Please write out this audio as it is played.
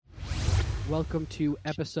welcome to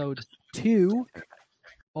episode 2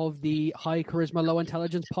 of the High Charisma, Low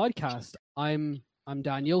Intelligence podcast. I'm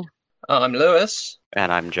Daniel. I'm Lewis.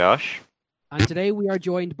 And I'm Josh. And today we are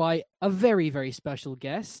joined by a very, very special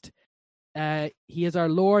guest. He is our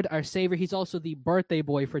Lord, our Savior. He's also the birthday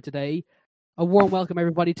boy for today. A warm welcome,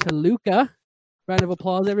 everybody, to Luca. Round of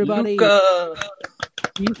applause, everybody. Luca!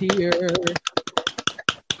 He's here.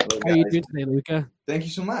 Hello, How are you guys. doing today, Luca? Thank you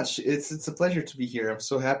so much. It's a pleasure to be here. I'm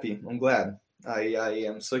so happy. I'm glad. I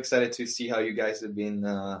am so excited to see how you guys have been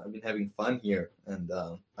having fun here, and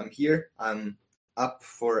I'm here. I'm up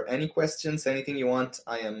for any questions, anything you want.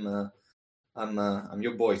 I'm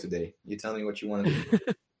your boy today. You tell me what you want to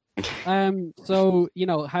do. So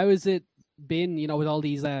how has it been? With all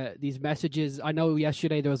these messages. I know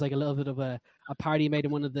yesterday there was like a little bit of a party made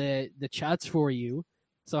in one of the chats for you.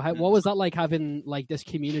 So what was that like, having like this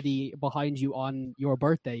community behind you on your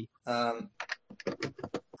birthday?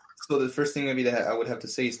 So the first thing maybe that I would have to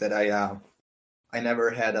say is that I never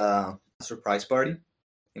had a surprise party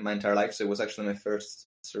in my entire life. So it was actually my first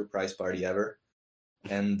surprise party ever.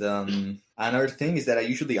 And another thing is that I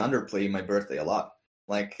usually underplay my birthday a lot.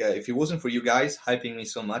 Like if it wasn't for you guys hyping me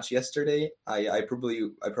so much yesterday, I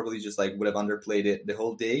probably just like would have underplayed it the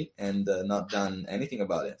whole day and not done anything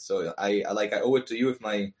about it. So I owe it to you if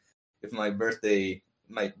my birthday,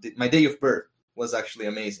 my day of birth was actually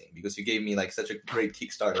amazing, because you gave me like such a great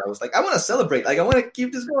kickstarter. I was like, I want to celebrate. Like I want to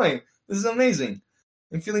keep this going. This is amazing.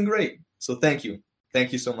 I'm feeling great. So thank you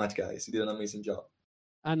so much, guys. You did an amazing job.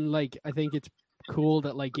 And like I think it's cool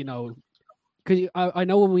that because I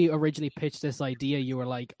know when we originally pitched this idea, you were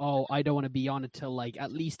like, "Oh, I don't want to be on it till like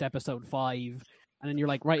at least episode 5," and then you're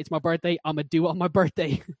like, "Right, it's my birthday. I'm gonna do it on my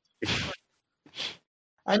birthday."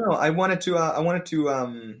 I know. I wanted to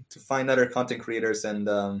find other content creators and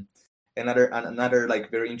another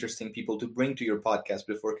like very interesting people to bring to your podcast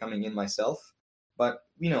before coming in myself. But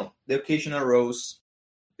the occasion arose.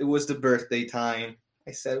 It was the birthday time.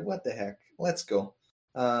 I said, "What the heck? Let's go."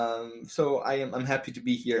 So I'm happy to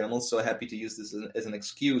be here. I'm also happy to use this as an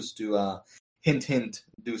excuse to hint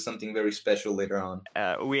do something very special later on.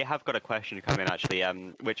 We have got a question to come in actually,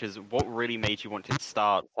 which is what really made you want to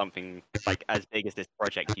start something like as big as this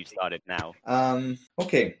project you've started now?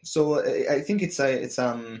 Okay, so I think it's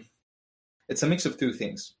a mix of two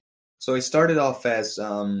things. So it started off as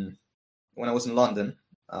when I was in London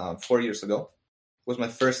 4 years ago. It was my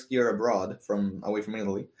first year abroad away from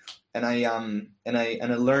Italy. And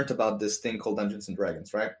I learned about this thing called Dungeons and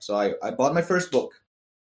Dragons, right? So I bought my first book,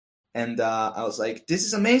 and I was like, this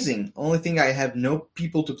is amazing. Only thing, I have no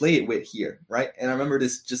people to play it with here, right? And I remember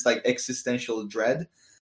this just like existential dread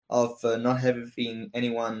of not having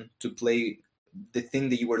anyone to play the thing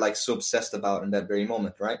that you were like so obsessed about in that very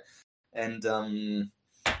moment, right? And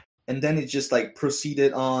then it just like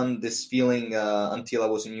proceeded on this feeling until I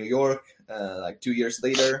was in New York, like 2 years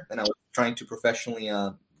later, and I was trying to professionally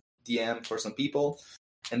DM for some people,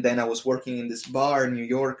 and then I was working in this bar in New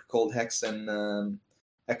York called Hex and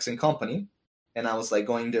Company, and I was like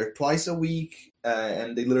going there twice a week,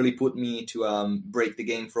 and they literally put me to break the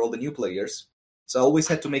game for all the new players. So I always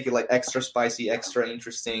had to make it like extra spicy, extra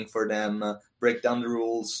interesting for them, break down the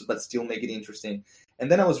rules, but still make it interesting.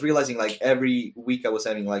 And then I was realizing like every week I was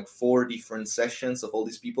having like 4 different sessions of all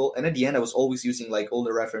these people, and at the end I was always using like all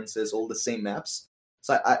the references, all the same maps.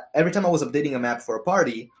 So every time I was updating a map for a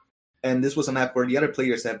party, and this was a map where the other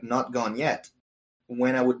players have not gone yet,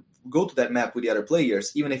 when I would go to that map with the other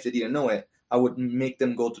players, even if they didn't know it, I would make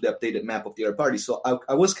them go to the updated map of the other party. So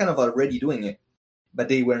I was kind of already doing it, but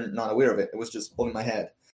they were not aware of it. It was just all in my head.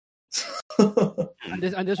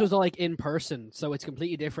 and this was all like in person, so it's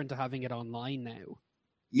completely different to having it online now.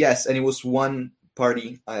 Yes, and it was one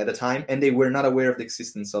party at a time, and they were not aware of the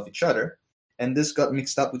existence of each other. And this got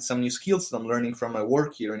mixed up with some new skills that I'm learning from my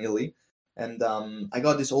work here in Italy. And I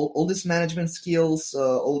got this all this management skills,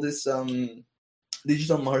 all this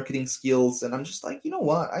digital marketing skills, and I'm just like, you know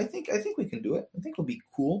what? I think we can do it. I think it'll be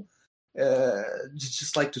cool.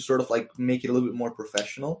 Just like to sort of like make it a little bit more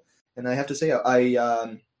professional. And I have to say,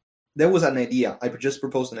 there was an idea. I just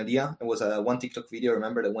proposed an idea. It was one TikTok video,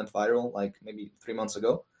 remember, that went viral like maybe 3 months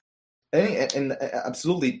ago. And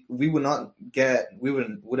absolutely, we would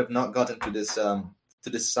have not gotten to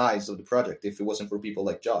this size of the project if it wasn't for people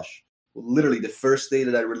like Josh. Literally, the first day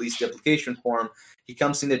that I released the application form, he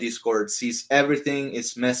comes in the Discord, sees everything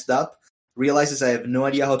is messed up, realizes I have no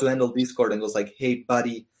idea how to handle Discord, and goes like, "Hey,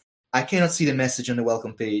 buddy, I cannot see the message on the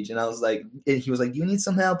welcome page." And I was like, and he was like, "Do you need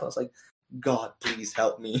some help?" I was like, "God, please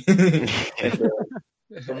help me."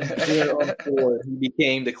 From here on forward, he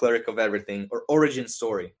became the cleric of everything, or origin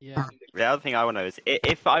story. Yeah. The other thing I want to know is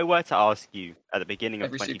if I were to ask you at the beginning of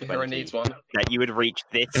Every superhero 2020 needs one. that you would reach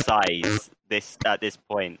this size at this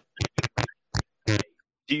point,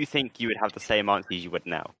 do you think you would have the same answers you would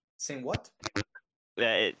now? Same what?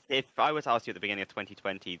 If I were to ask you at the beginning of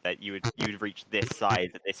 2020 that you would reach this size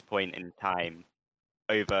at this point in time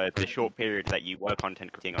over the short period that you were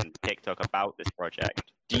content creating on TikTok about this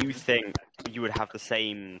project, do you think you would have the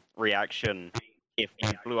same reaction if you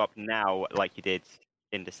blew up now like you did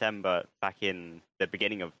in December back in the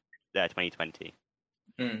beginning of 2020?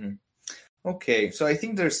 Mm-hmm. Okay, so I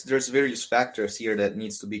think there's various factors here that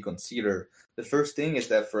needs to be considered. The first thing is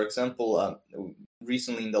that, for example,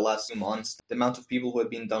 recently in the last 2 months, the amount of people who have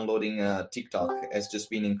been downloading TikTok has just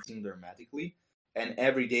been increasing dramatically. And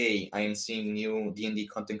every day I am seeing new D&D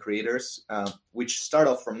content creators, which start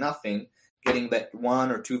off from nothing, getting that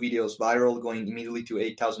 1 or 2 videos viral, going immediately to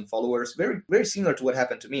 8,000 followers. Very, very similar to what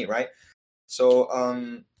happened to me, right? So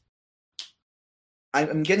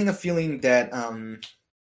I'm getting a feeling that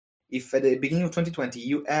if at the beginning of 2020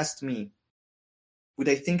 you asked me, would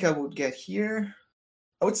I think I would get here?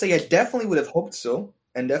 I would say I definitely would have hoped so,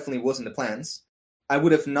 and definitely was in the plans. I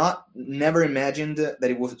would have never imagined that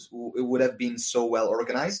it would have been so well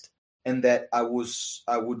organized, and that I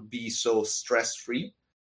would be so stress free.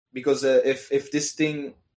 Because if this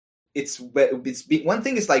thing, it's one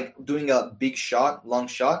thing is like doing a big shot, long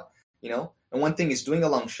shot, and one thing is doing a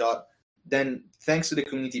long shot. Then thanks to the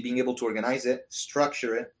community being able to organize it,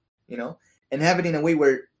 structure it, and have it in a way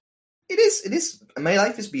where it is my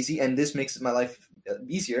life is busy, and this makes my life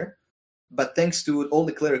easier. But thanks to all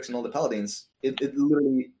the clerics and all the paladins, it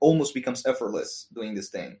literally almost becomes effortless doing this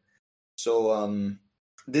thing. So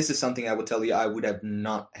this is something I would tell you I would have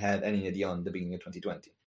not had any idea on the beginning of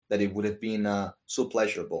 2020, that it would have been so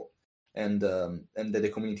pleasurable, and that the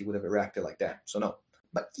community would have reacted like that. So no,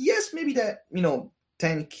 but yes, maybe that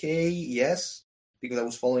 10K, yes, because I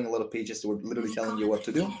was following a lot of pages that were literally telling you what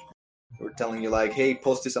to do. They were telling you like, hey,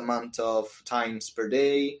 post this amount of times per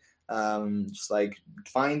day. Just like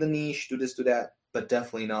find a niche, do this, do that, but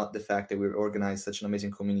definitely not the fact that we've organized such an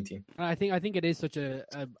amazing community. I think it is such a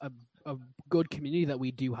good community that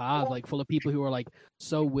we do have, like full of people who are like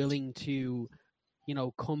so willing to,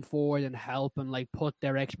 come forward and help and like put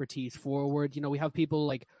their expertise forward. We have people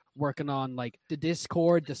like working on like the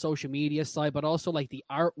Discord, the social media side, but also like the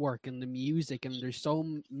artwork and the music, and there's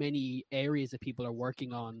so many areas that people are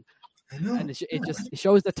working on. I know. And it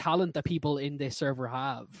shows the talent that people in this server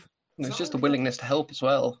have. There's just a willingness to help as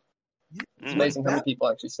well. It's amazing how many people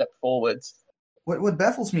actually step forwards. What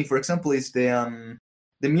baffles me, for example, is the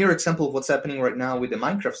mere example of what's happening right now with the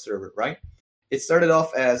Minecraft server, right? It started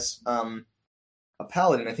off as a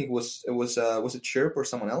paladin. I think was it Chirp or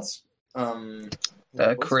someone else?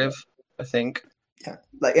 Kriv, I think. Yeah,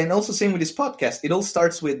 and also same with this podcast. It all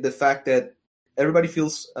starts with the fact that everybody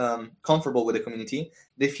feels comfortable with the community.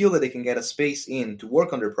 They feel that they can get a space in to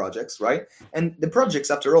work on their projects, right? And the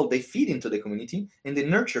projects, after all, they feed into the community and they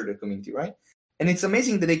nurture the community, right? And it's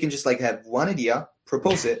amazing that they can just like have one idea,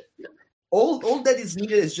 propose it. All that is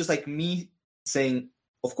needed is just like me saying,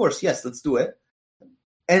 of course, yes, let's do it.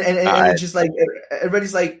 And it's just like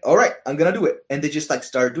everybody's like, all right, I'm gonna do it, and they just like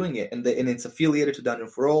start doing it, and it's affiliated to Dungeon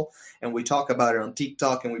for All, and we talk about it on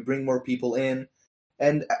TikTok, and we bring more people in.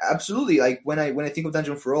 And absolutely, like when I think of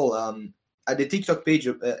Dungeon for All, at the TikTok page,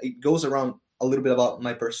 it goes around a little bit about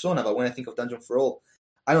my persona. But when I think of Dungeon for All,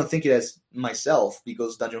 I don't think it as myself,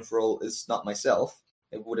 because Dungeon for All is not myself.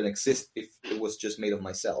 It wouldn't exist if it was just made of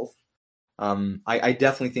myself. I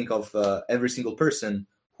definitely think of every single person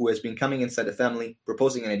who has been coming inside the family,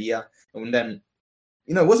 proposing an idea, and then,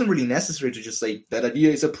 it wasn't really necessary to just say that idea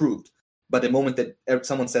is approved. But the moment that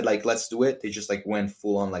someone said like, let's do it, they just like went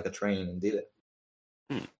full on like a train and did it.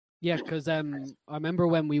 Yeah, because I remember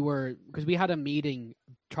when because we had a meeting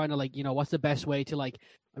trying to like, what's the best way to like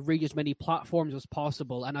reach as many platforms as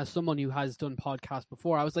possible. And as someone who has done podcasts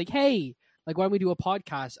before, I was like, hey, like why don't we do a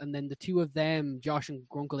podcast? And then the two of them, Josh and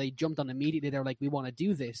Grunkle, they jumped on immediately. They're like, we want to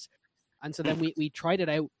do this. And so then we tried it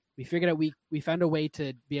out. We figured out we found a way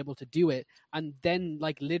to be able to do it. And then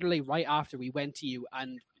like literally right after we went to you,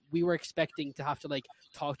 and we were expecting to have to like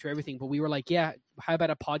talk through everything, but we were like, yeah, how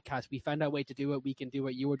about a podcast? We found out a way to do it. We can do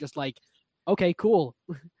it. You were just like, okay, cool.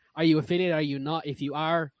 Are you affiliated? Are you not? If you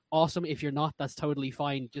are, awesome. If you're not, that's totally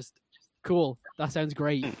fine. Just cool. That sounds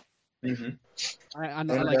great. Mm-hmm.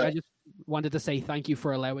 I just wanted to say thank you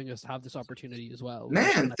for allowing us to have this opportunity as well.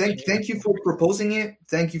 Man, thank you for proposing it.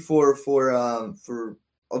 Thank you for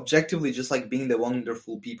objectively just like being the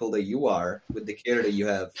wonderful people that you are, with the care that you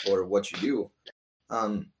have for what you do.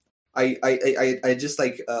 I just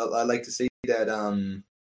like I like to say that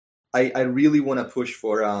I really want to push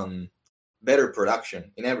for better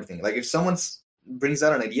production in everything. Like if someone brings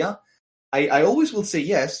out an idea, I always will say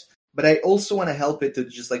yes, but I also want to help it to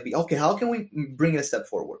just like be okay. How can we bring it a step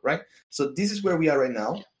forward, right? So this is where we are right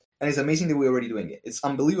now, and it's amazing that we're already doing it. It's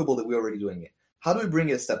unbelievable that we're already doing it. How do we bring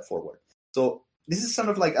it a step forward? So this is sort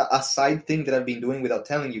of like a side thing that I've been doing without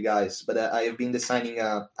telling you guys, but I have been designing.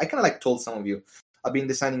 I kind of like told some of you. I've been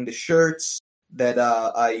designing the shirts that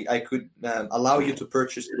I could allow you to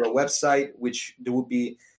purchase through our website, which there would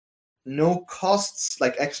be no costs,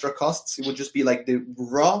 like extra costs. It would just be like the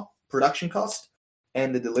raw production cost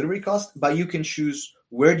and the delivery cost, but you can choose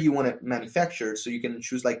where do you want it manufactured. So you can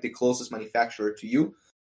choose like the closest manufacturer to you,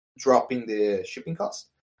 dropping the shipping cost.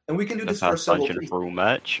 And we can do this for several Dungeon for all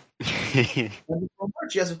merch.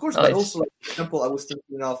 merch, yes, of course. Nice. But also, like, for example, I was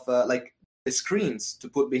thinking of like the screens to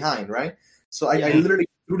put behind, right? So I literally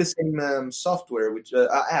through the same software, which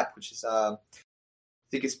app, which is I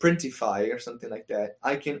think it's Printify or something like that.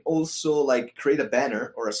 I can also like create a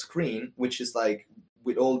banner or a screen, which is like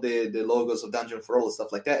with all the logos of Dungeon for All and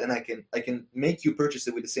stuff like that, and I can make you purchase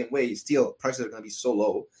it with the same way. Still, prices are going to be so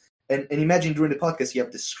low. And imagine during the podcast you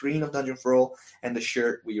have the screen of Dungeon for All and the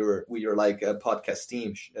shirt with your like podcast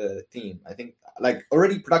theme. I think like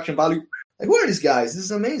already production value. Like, where are these guys? This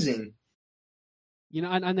is amazing. You know,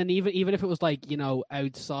 and then even if it was like, you know,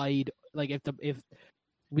 outside, like if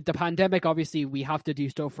with the pandemic, obviously we have to do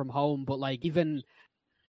stuff from home, but like even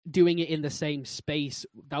doing it in the same space,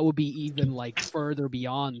 that would be even like further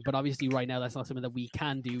beyond. But obviously right now that's not something that we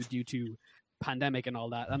can do due to pandemic and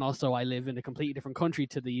all that. And also I live in a completely different country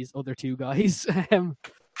to these other two guys.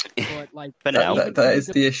 But like For now. That is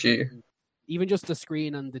the issue. even just the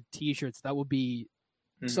screen and the t-shirts, that would be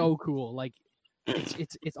so cool. Like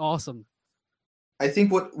it's awesome. I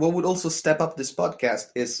think what would also step up this podcast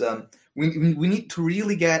is we need to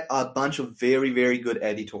really get a bunch of very, very good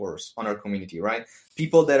editors on our community, right?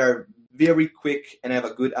 People that are very quick and have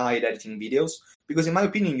a good eye at editing videos. Because in my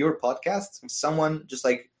opinion, your podcast, if someone just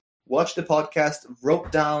like watched the podcast,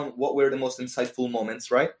 wrote down what were the most insightful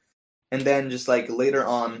moments, right? And then just like later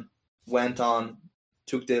on went on,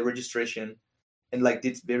 took the registration and like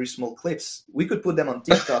did very small clips. We could put them on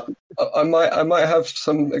TikTok. I might have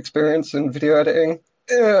some experience in video editing.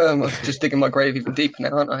 I'm just digging my grave even deeper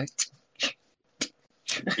now, aren't I?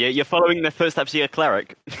 Yeah, you're following the footsteps of your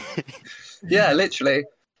cleric. Yeah, literally.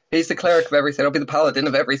 He's the cleric of everything. I'll be the paladin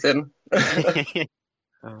of everything.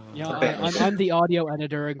 Yeah, I'm the audio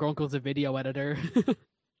editor and Grunkle's the video editor.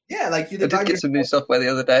 Yeah, like you I did divide get some new software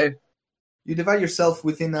the other day. you divide yourself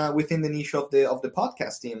within the niche of the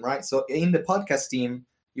podcast team, right? So in the podcast team,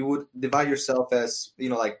 you would divide yourself as, you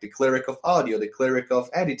know, like the cleric of audio, the cleric of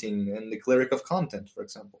editing, and the cleric of content, for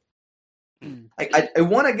example. I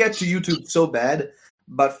want to get to YouTube so bad,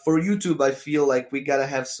 but for YouTube, I feel like we gotta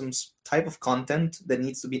have some type of content that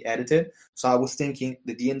needs to be edited. So I was thinking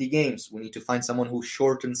the D&D games, we need to find someone who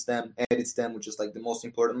shortens them, edits them, which is like the most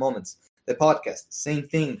important moments. The podcast, same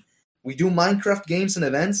thing. We do Minecraft games and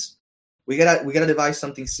events. We gotta devise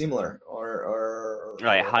something similar, or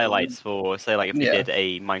Right, highlights for, say, like if we did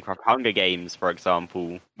a Minecraft Hunger Games, for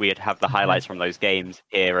example, we'd have the highlights from those games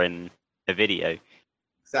here in the video.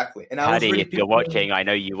 Exactly. And I was Paddy, really if you're watching, I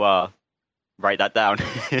know you are. Write that down.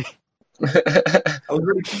 I was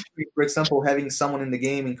really picturing, for example, having someone in the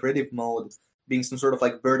game in creative mode being some sort of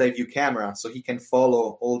like bird eye view camera, so he can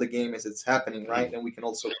follow all the game as it's happening, right? And we can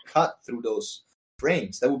also cut through those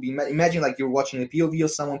frames. That would be, imagine like you're watching the POV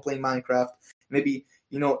of someone playing Minecraft. Maybe,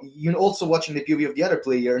 you know, you're also watching the POV of the other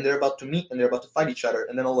player, and they're about to meet and they're about to fight each other,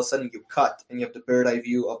 and then all of a sudden you cut and you have the bird eye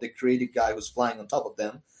view of the creative guy who's flying on top of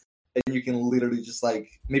them. And you can literally just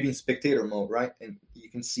like, maybe in spectator mode, right? And you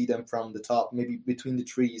can see them from the top, maybe between the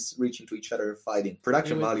trees, reaching to each other, fighting.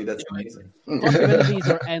 Production value, that's amazing. Possibilities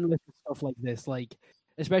are endless and stuff like this. Like,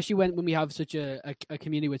 especially when we have such a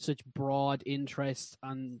community with such broad interests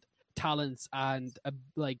and talents and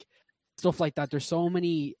like stuff like that. There's so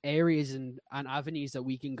many areas and avenues that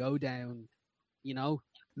we can go down. You know,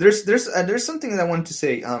 there's something that I want to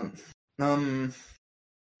say.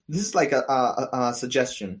 This is like a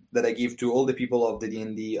suggestion that I give to all the people of the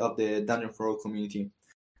D&D, of the Dungeon for All community.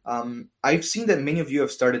 I've seen that many of you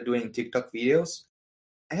have started doing TikTok videos.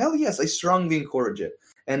 Hell yes, I strongly encourage it.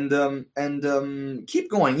 And keep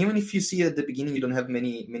going. Even if you see at the beginning you don't have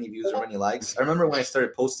many views or many likes. I remember when I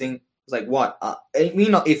started posting, it was like, what?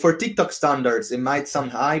 If for TikTok standards, it might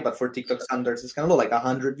sound high, but for TikTok standards, it's kind of low, like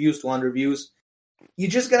 100 views, 200 views. You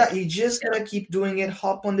just gotta keep doing it.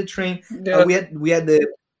 Hop on the train. Yeah. We had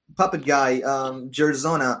the puppet guy,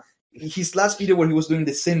 Gerzona, his last video where he was doing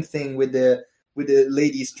the same thing with the with the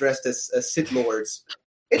ladies dressed as Sith Lords.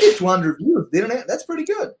 It did 200 views, didn't it? That's pretty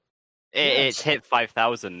good. It's hit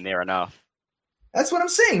 5,000 near enough. That's what I'm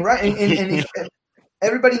saying, right? And if,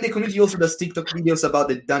 everybody in the community also does TikTok videos about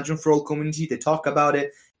the Dungeon for All community. They talk about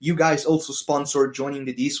it. You guys also sponsor joining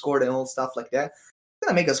the Discord and all stuff like that. It's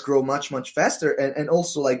gonna make us grow much, much faster. And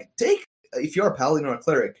also, like, if you're a paladin or a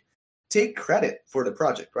cleric, take credit for the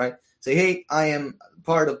project, right? Say, hey, I am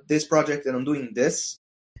part of this project and I'm doing this.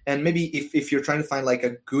 And maybe if you're trying to find like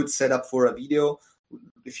a good setup for a video,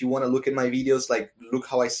 if you want to look at my videos, like look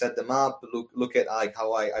how I set them up, look at like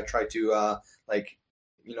how I try to like,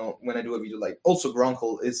 you know, when I do a video, like also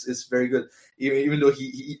Gronkle is very good, even though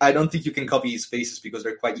he I don't think you can copy his faces because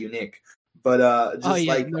they're quite unique. But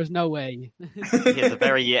there's no way. He has a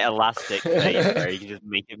very elastic face where he can just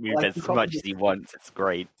make it move as much as he wants. It's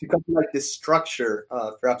great. To copy like this structure,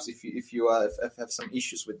 perhaps if you have some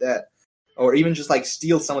issues with that, or even just like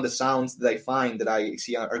steal some of the sounds that I find that I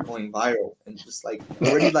see are going viral, and just like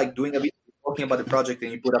already like doing a video talking about the project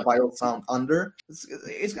and you put a viral sound under,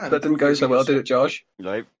 it's gonna. That didn't go so well, did it, Josh?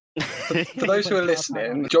 Nope. For those who are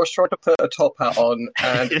listening, Josh tried to put a top hat on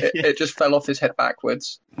and it just fell off his head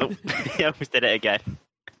backwards. Nope. He almost did it again.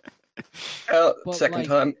 Second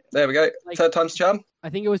time. There we go. Third time's charm. I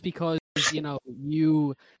think it was because, you know,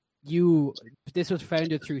 you this was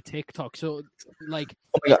founded through TikTok. So like,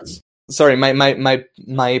 oh my god. Sorry,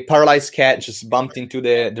 my paralyzed cat just bumped into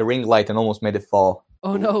the ring light and almost made it fall.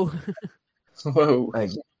 Oh no. Whoa.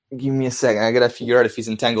 Give me a second. I gotta figure out if he's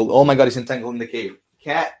entangled. Oh my god, he's entangled in the cave.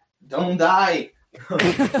 Cat, don't die. Oh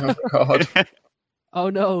god. Oh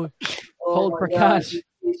no. Oh Hold for cash.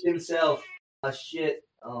 He himself. Oh shit.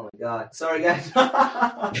 Oh my god. Sorry guys.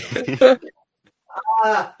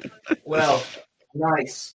 Well,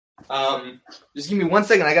 nice. Just give me 1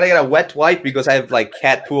 second. I gotta get a wet wipe because I have like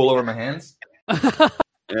cat poo all over my hands.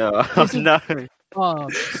 Yeah. Oh no.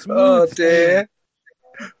 Oh dear.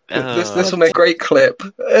 This will make a great clip.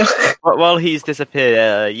 While he's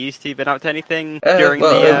disappeared, you two been up to anything during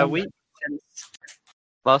the week?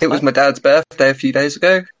 It was my dad's birthday a few days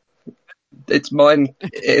ago. It's mine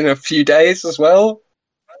in a few days as well.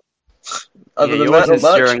 Other than that, not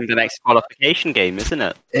much. During the next qualification game, isn't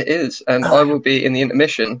it? It is, and I will be in the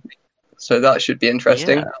intermission, so that should be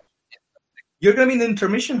interesting. Yeah. You're gonna be in the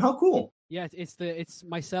intermission? How cool! Yeah, it's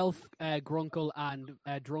myself, Grunkle, and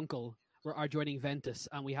Drunkle are joining Ventus,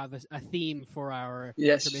 and we have a theme for our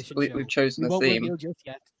intermission show. We've chosen We a won't theme. reveal just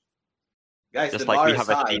yet. Guys, Just the like bar we is have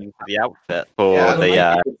a high. theme for the outfit for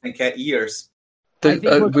And cat ears. I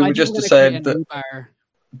think We were just saying that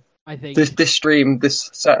I think this stream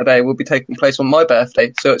this Saturday will be taking place on my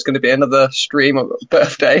birthday, so it's going to be another stream of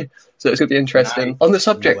birthday. So it's going to be interesting. Nice. On the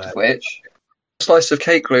subject of which, a slice of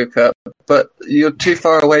cake, Luca, but you're too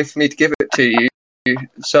far away for me to give it to you,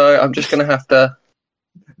 so I'm just going to have to.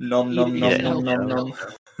 Nom nom nom nom nom nom.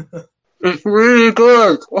 It's really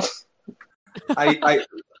good.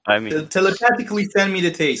 I mean, telepathically send me the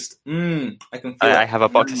taste. I can feel I it. have a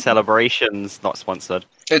box of Celebrations, not sponsored.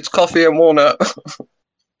 It's coffee and walnut.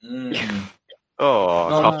 Oh,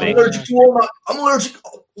 No, coffee. I'm allergic to walnut. I'm allergic.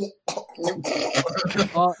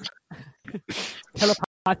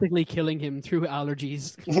 Telepathically killing him through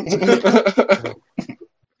allergies.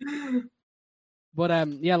 But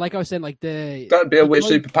yeah, like I was saying, like That'd be a weird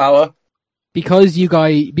superpower. Because this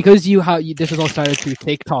was all started through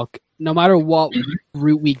TikTok. No matter what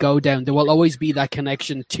route we go down, there will always be that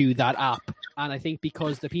connection to that app. And I think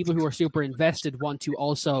because the people who are super invested want to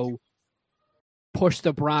also push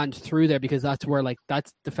the brand through there, because that's where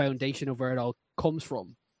that's the foundation of where it all comes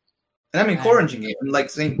from. And I'm encouraging it and like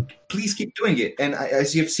saying, please keep doing it. And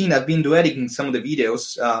as you've seen, I've been editing some of the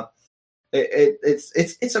videos.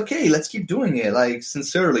 It's okay. Let's keep doing it, like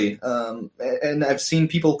sincerely. And I've seen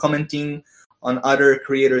people commenting on other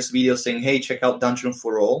creators' videos saying, "Hey, check out Dungeon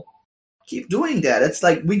for All." Keep doing that. It's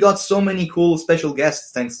like we got so many cool special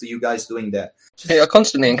guests thanks to you guys doing that. I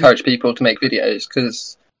constantly encourage people to make videos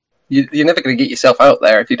because you're never going to get yourself out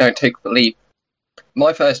there if you don't take the leap.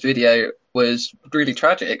 My first video was really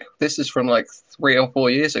tragic. This is from like 3 or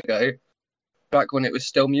 4 years ago, back when it was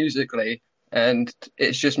still Musical.ly, and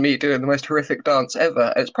it's just me doing the most horrific dance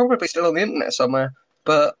ever. It's probably still on the internet somewhere,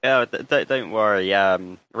 but... Yeah, don't worry.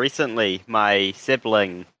 Recently, my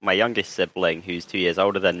youngest sibling, who's 2 years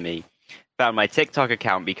older than me, found my TikTok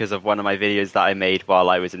account because of one of my videos that I made while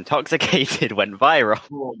I was intoxicated went viral.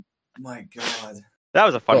 Oh my god. That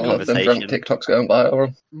was a fun conversation. Drunk TikTok's going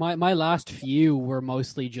viral. My last few were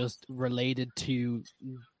mostly just related to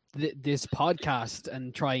this podcast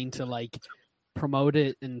and trying to like promote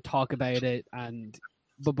it and talk about it,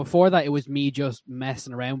 but before that it was me just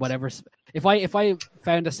messing around. Whatever. If I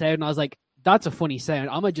found a sound and I was like, that's a funny sound.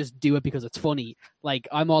 I'm gonna just do it because it's funny. Like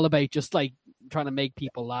I'm all about just like trying to make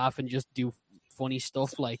people laugh and just do funny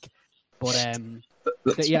stuff. Like, but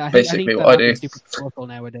That's yeah, I basically think that what I do. happens super powerful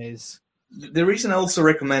nowadays. The reason I also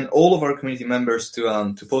recommend all of our community members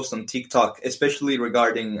to post on TikTok, especially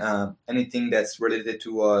regarding anything that's related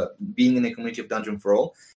to being in the community of Dungeon for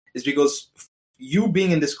All, is because you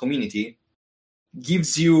being in this community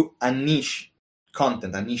gives you a niche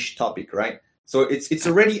content, a niche topic, right? So it's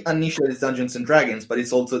already a niche that is Dungeons and Dragons, but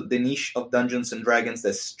it's also the niche of Dungeons and Dragons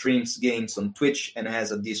that streams games on Twitch and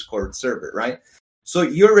has a Discord server, right? So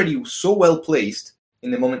you're already so well placed in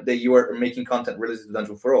the moment that you are making content related to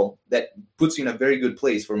Dungeon for All that puts you in a very good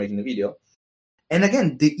place for making the video. And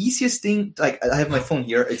again, the easiest thing, like I have my phone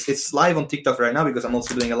here, it's live on TikTok right now because I'm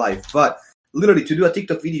also doing a live. But literally, to do a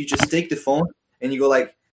TikTok video, you just take the phone and you go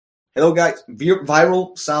like, "Hello guys,"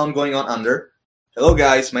 viral sound going on under. "Hello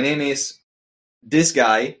guys, my name is this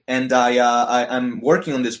guy, and I'm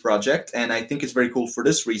working on this project, and I think it's very cool for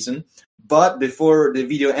this reason. But before the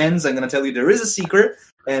video ends, I'm gonna tell you there is a secret,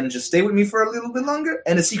 and just stay with me for a little bit longer.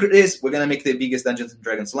 And the secret is we're gonna make the biggest Dungeons and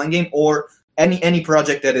Dragons online game, or any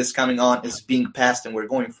project that is coming on is being passed, and we're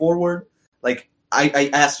going forward. Like I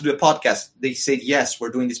asked to do a podcast, they said yes, we're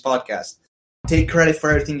doing this podcast. Take credit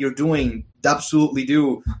for everything you're doing. Absolutely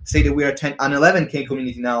do. Say that we are an 11K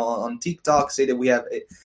community now on TikTok. Say that we have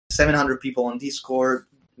 700 people on Discord.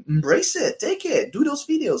 Embrace it. Take it. Do those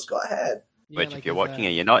videos. Go ahead. Which, like if you're watching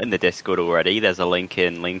and you're not in the Discord already, there's a link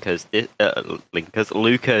in Luca's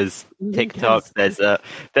TikTok. There's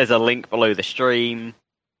a link below the stream.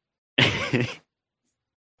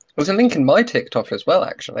 There's a link in my TikTok as well,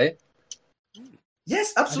 actually.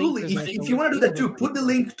 Yes, absolutely. If you want to do that too, put the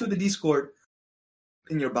link to the Discord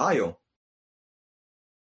in your bio.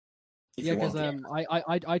 Yeah, because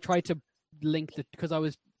I tried to link because I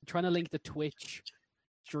was trying to link the Twitch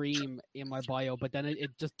stream in my bio, but then it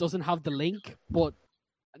just doesn't have the link. But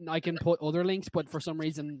I can put other links, but for some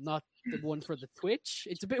reason not the one for the Twitch.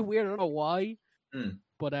 It's a bit weird. I don't know why.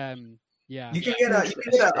 But yeah, you can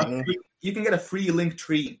get a free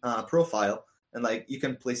Linktree profile, and like you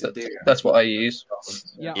can place it there. That's what I use.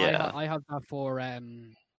 Yeah. I have that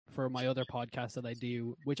for my other podcast that I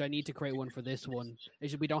do, which I need to create one for this one.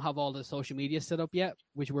 It's just we don't have all the social media set up yet,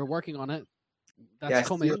 which we're working on it. That's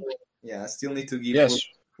coming. I still need to give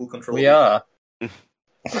full control. We are.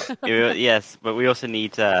 Yes, but we also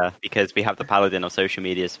need, because we have the paladin of social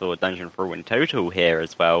medias for Dungeon for All in total here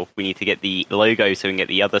as well, we need to get the logo so we can get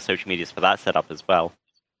the other social medias for that set up as well.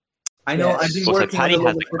 I know, I've been also, working Paddy on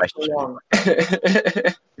has the a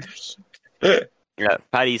question. Yeah,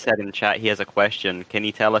 Paddy said in chat he has a question. Can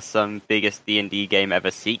you tell us some biggest D&D game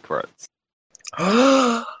ever secrets?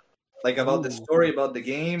 Like about the story, about the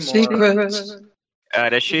game? Secrets!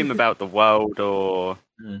 I'd assume about the world or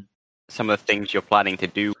some of the things you're planning to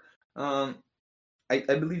do. I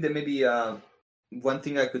believe that maybe one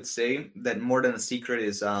thing I could say that more than a secret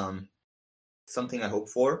is something I hope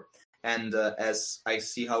for. And as I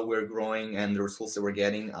see how we're growing and the results that we're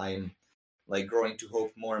getting, I'm like growing to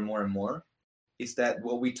hope more and more and more. Is that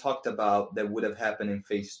what we talked about that would have happened in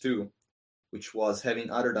Phase 2, which was having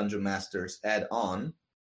other Dungeon Masters add on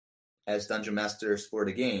as Dungeon Masters for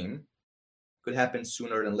the game, could happen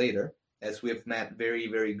sooner than later, as we have met very,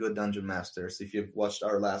 very good Dungeon Masters. If you've watched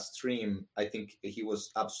our last stream, I think he was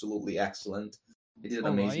absolutely excellent. He did an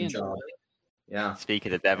amazing job. Yeah. Speak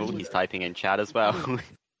of the devil, he's typing in chat as well. It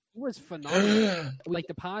was phenomenal. Like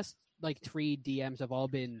the past 3 DMs have all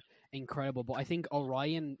been incredible, but I think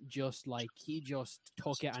Orion just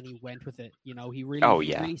took it and he went with it. You know, he really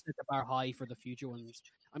really set the bar high for the future ones.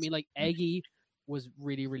 I mean, like Eggy was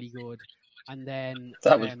really, really good, and then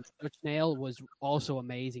Dutch Nail was also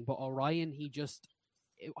amazing. But Orion,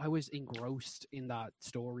 I was engrossed in that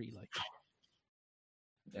story. Like,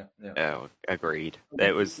 yeah. Oh, agreed.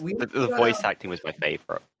 It was the voice acting was my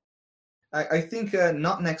favorite. I think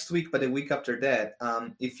not next week, but the week after that.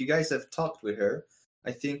 If you guys have talked with her,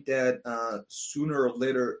 I think that sooner or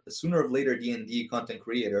later, D&D content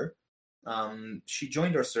creator, she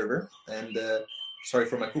joined our server, and sorry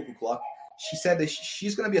for my cuckoo clock. She said that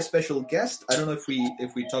she's going to be a special guest. I don't know if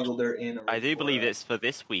we toggled her in. I do believe it's for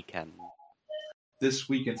this weekend. This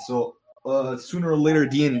weekend, so sooner or later,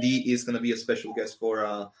 D&D is going to be a special guest for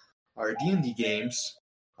our D&D games.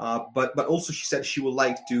 But also she said she would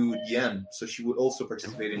like to DM, so she would also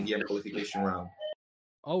participate in DM qualification round.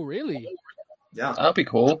 Oh, really? Yeah, that'd be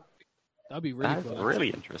cool. That'd be really cool. Really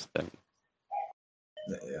interesting.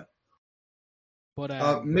 Yeah.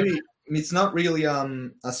 But maybe it's not really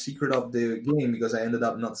a secret of the game because I ended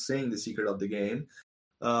up not saying the secret of the game.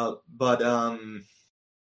 But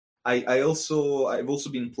I've also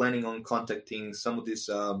been planning on contacting some of these.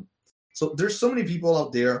 So there's so many people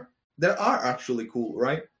out there that are actually cool,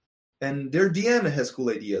 right? And their DM has cool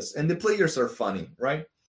ideas, and the players are funny, right?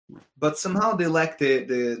 But somehow they lack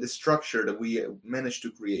the structure that we managed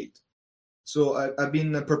to create. So I've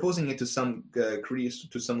been proposing it to some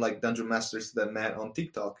to some like dungeon masters that I met on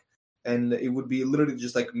TikTok, and it would be literally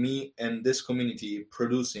just like me and this community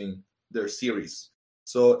producing their series.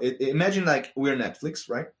 So imagine like we're Netflix,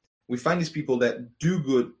 right? We find these people that do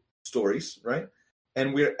good stories, right?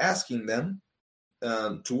 And we're asking them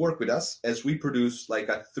to work with us as we produce like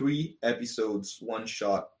a 3 episodes one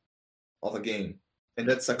shot of a game, and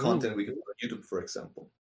that's a content we can put on YouTube, for example.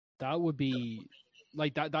 That would be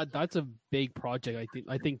like that's a big project.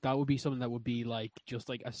 I think that would be something that would be like just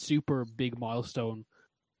like a super big milestone.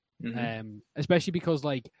 Especially because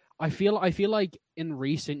like I feel like in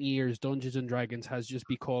recent years Dungeons and Dragons has just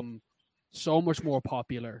become so much more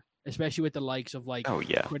popular, especially with the likes of like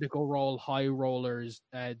Critical Role, High Rollers,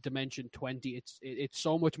 Dimension 20. It's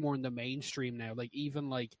so much more in the mainstream now. Like even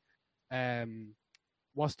like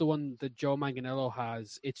what's the one that Joe Manganiello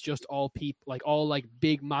has? It's just all people, like all like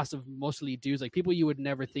big, massive, muscly dudes, like people you would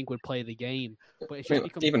never think would play the game. But it's just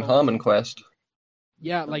become even Harmon Quest.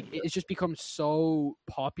 Yeah, like it's just become so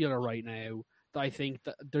popular right now that I think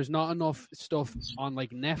that there's not enough stuff on like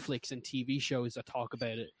Netflix and TV shows that talk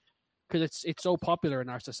about it, because it's so popular in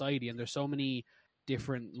our society, and there's so many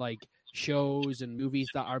different like shows and movies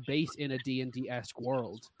that are based in a D&D-esque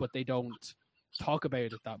world, but they don't talk about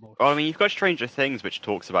it that much. Well, I mean, you've got Stranger Things, which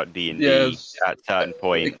talks about D&D at certain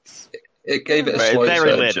points. It gave it a slow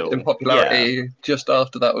surge in popularity just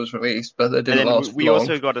after that was released, but it didn't last we long.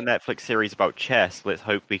 also got a Netflix series about chess. Let's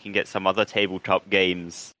hope we can get some other tabletop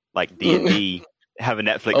games like D&D have a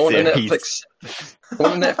Netflix series. I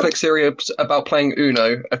want a Netflix series about playing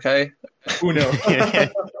Uno, okay? Uno.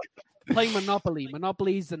 Playing Monopoly.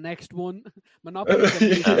 Monopoly's the next one. Monopoly's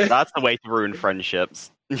the that's the way to ruin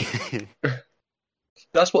friendships.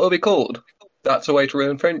 That's what it'll be called. That's a way to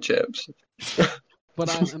ruin friendships. But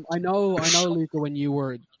I know, Luca, when you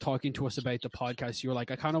were talking to us about the podcast, you were like,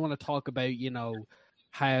 I kind of want to talk about, you know,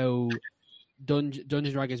 how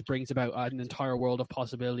Dungeons & Dragons brings about an entire world of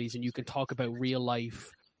possibilities, and you can talk about real life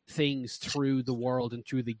things through the world and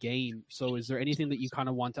through the game. So is there anything that you kind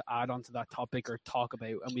of want to add onto that topic or talk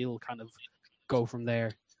about, and we'll kind of go from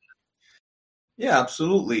there? Yeah,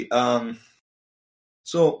 absolutely.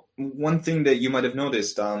 So one thing that you might have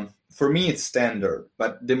noticed, for me it's standard,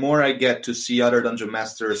 but the more I get to see other Dungeon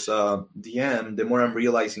Masters DM, the more I'm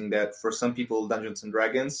realizing that for some people Dungeons and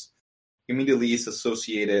Dragons immediately is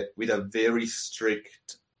associated with a very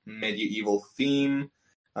strict medieval theme,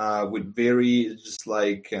 with very just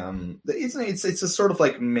like it's a sort of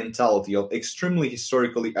like mentality of extremely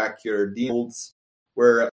historically accurate deals,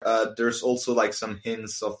 where there's also like some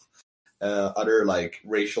hints of other like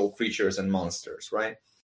racial creatures and monsters, right?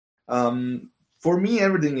 For me,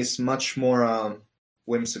 everything is much more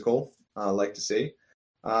whimsical, I like to say.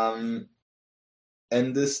 And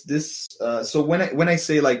so when I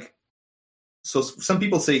say like, so some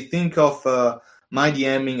people say think of my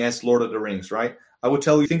DMing as Lord of the Rings, right? I would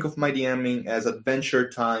tell you think of my DMing as Adventure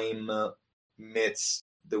Time meets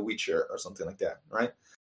The Witcher or something like that, right?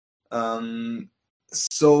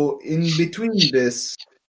 So in between this,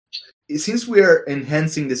 since we are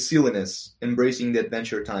enhancing the silliness, embracing the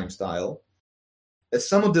Adventure Time style,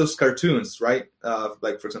 some of those cartoons, right,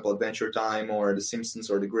 like for example Adventure Time or The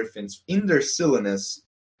Simpsons or The Griffins, in their silliness,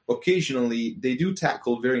 occasionally they do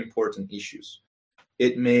tackle very important issues.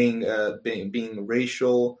 It may being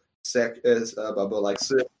racial, about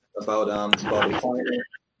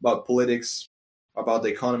politics, about the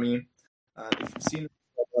economy. If you've seen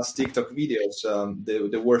last TikTok videos,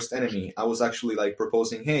 the worst enemy, I was actually like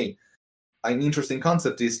proposing, hey, an interesting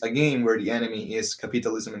concept is a game where the enemy is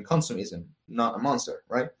capitalism and consumism, not a monster,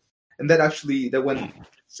 right? And that went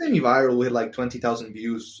semi-viral with like 20,000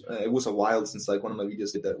 views. It was a while since like one of my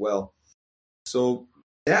videos did that well. So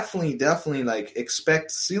definitely like expect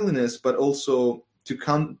silliness, but also to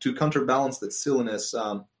counterbalance that silliness,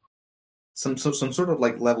 some sort of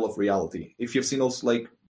like level of reality. If you've seen also like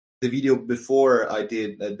the video before I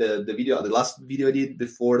did the last video I did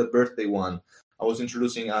before the birthday one, I was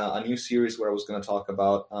introducing a new series where I was going to talk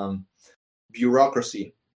about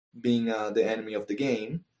bureaucracy being the enemy of the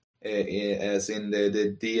game, as in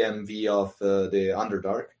the DMV of the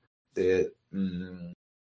Underdark, the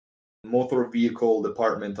motor vehicle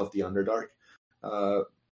department of the Underdark.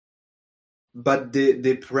 But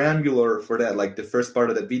the preambular for that, like the first part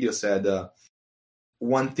of that video said,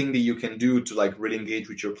 one thing that you can do to like really engage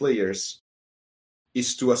with your players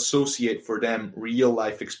is to associate for them real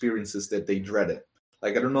life experiences that they dreaded.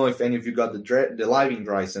 Like, I don't know if any of you got the driving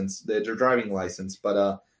license,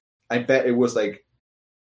 but I bet it was like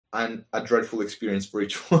a dreadful experience for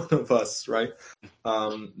each one of us, right?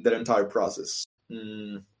 That entire process.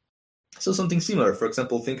 So something similar, for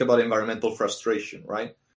example, think about environmental frustration,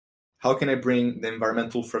 right? How can I bring the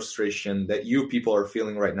environmental frustration that you people are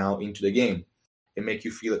feeling right now into the game and make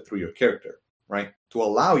you feel it through your character, right? To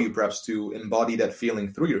allow you perhaps to embody that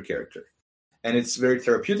feeling through your character. And it's very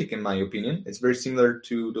therapeutic, in my opinion. It's very similar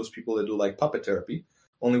to those people that do like puppet therapy,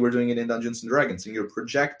 only we're doing it in Dungeons & Dragons, and you're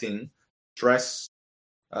projecting stress,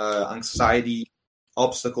 anxiety,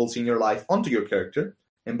 obstacles in your life onto your character.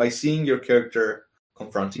 And by seeing your character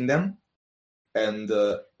confronting them, and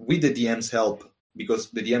with the DM's help,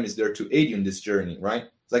 because the DM is there to aid you in this journey, right?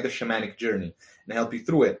 It's like a shamanic journey, and help you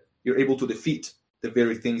through it. You're able to defeat the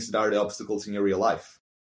very things that are the obstacles in your real life.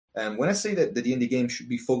 And when I say that the D&D game should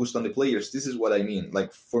be focused on the players, this is what I mean.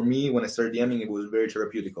 Like, for me, when I started DMing, it was very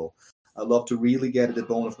therapeutical. I love to really get at the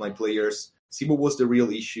bone of my players, see what was the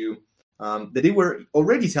real issue that they were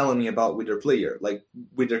already telling me about with their player, like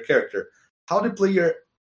with their character. How the player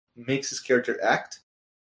makes his character act,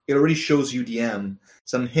 it already shows you, DM,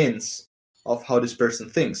 some hints of how this person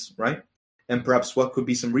thinks, right? And perhaps what could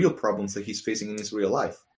be some real problems that he's facing in his real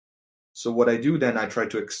life. So what I do then, I try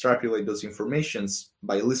to extrapolate those informations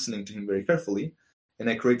by listening to him very carefully, and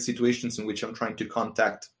I create situations in which I'm trying to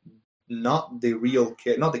contact not the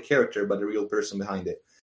character, but the real person behind it.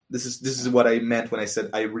 This is what I meant when I said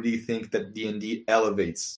I really think that D&D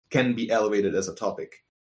can be elevated as a topic,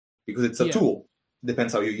 because it's a tool.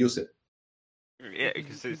 Depends how you use it. Yeah,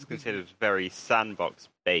 because it's considered very sandbox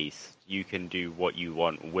based. You can do what you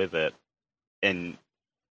want with it, and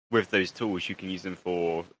with those tools, you can use them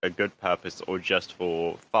for a good purpose or just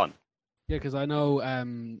for fun. Yeah, because I know,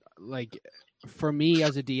 like, for me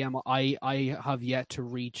as a DM, I have yet to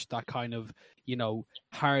reach that kind of,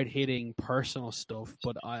 hard-hitting personal stuff.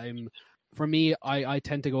 But for me, I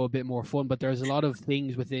tend to go a bit more fun. But there's a lot of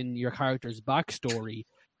things within your character's backstory.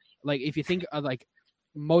 Like, if you think of, like,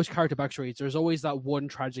 most character backstories, there's always that one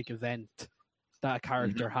tragic event that a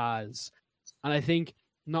character has. And I think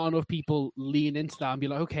not enough people lean into that and be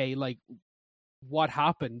like, okay, like, what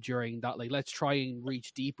happened during that? Like, let's try and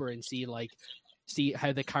reach deeper and see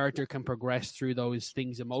how the character can progress through those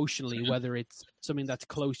things emotionally, whether it's something that's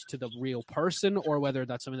close to the real person or whether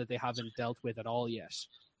that's something that they haven't dealt with at all yet.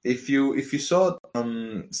 If you saw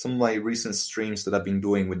some of my recent streams that I've been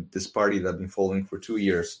doing with this party that I've been following for 2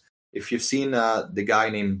 years, if you've seen the guy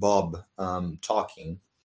named Bob talking,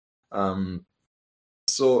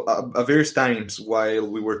 so various times while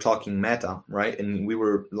we were talking meta, right, and we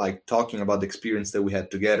were like talking about the experience that we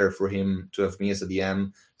had together, for him to have me as a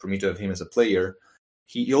DM, for me to have him as a player,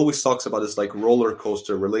 he always talks about this like roller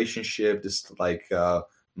coaster relationship, this like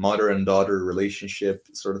mother and daughter relationship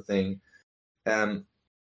sort of thing.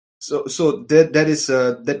 So that is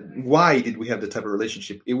that. Why did we have the type of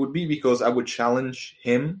relationship? It would be because I would challenge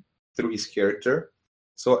him through his character.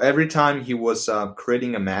 So every time he was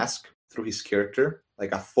creating a mask through his character,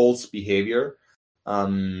 like a false behavior.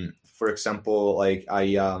 For example, like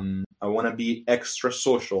I want to be extra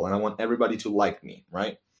social and I want everybody to like me,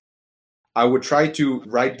 right? I would try to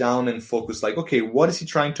write down and focus, like, okay, what is he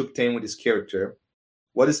trying to obtain with his character?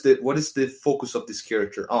 What is the focus of this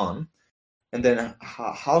character on? And then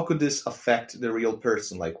how could this affect the real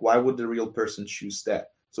person? Like, why would the real person choose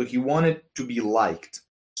that? So he wanted to be liked.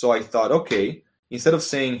 So I thought, okay, instead of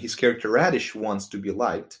saying his character Radish wants to be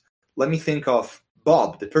liked, let me think of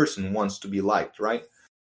Bob, the person, wants to be liked, right?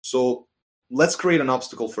 So let's create an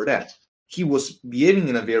obstacle for that. He was behaving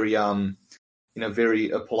in a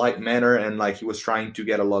very polite manner, and like he was trying to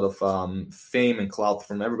get a lot of fame and clout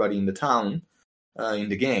from everybody in the town, in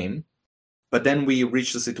the game. But then we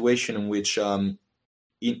reached a situation in which,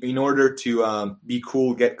 in order to be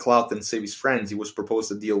cool, get clout, and save his friends, he was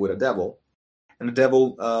proposed a deal with a devil, and the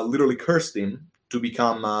devil literally cursed him to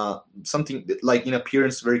become something like in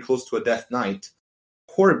appearance very close to a Death Knight.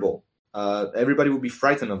 Horrible. Everybody would be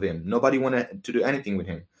frightened of him. Nobody wanted to do anything with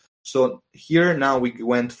him. So here now we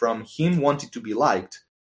went from him wanting to be liked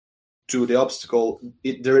to the obstacle.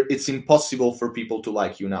 It's impossible for people to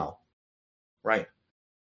like you now, right?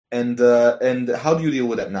 And how do you deal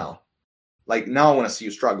with that now? Like, now I want to see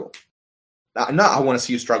you struggle. Now I want to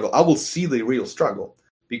see you struggle. I will see the real struggle,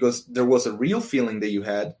 because there was a real feeling that you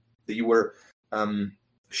had, that you were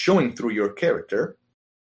showing through your character,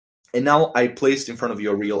 and now I placed in front of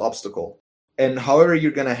you a real obstacle. And however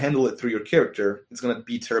you're going to handle it through your character, it's going to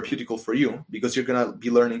be therapeutical for you, because you're going to be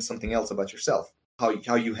learning something else about yourself.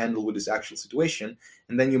 how you handle with this actual situation,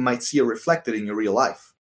 and then you might see it reflected in your real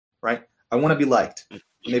life, right? I want to be liked.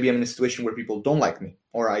 Maybe I'm in a situation where people don't like me,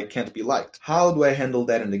 or I can't be liked. How do I handle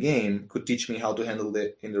that in the game could teach me how to handle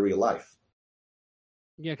it in the real life.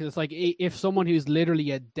 Yeah, because it's like if someone who's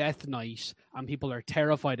literally a death knight and people are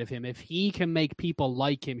terrified of him, if he can make people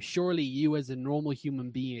like him, surely you as a normal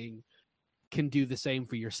human being can do the same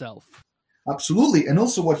for yourself. Absolutely. And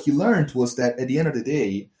also what he learned was that at the end of the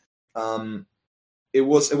day, it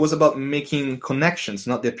was about making connections,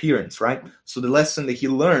 not the appearance, right? So the lesson that he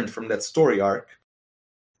learned from that story arc,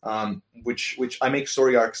 which I make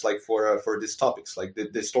story arcs like for these topics. Like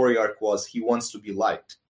the story arc was he wants to be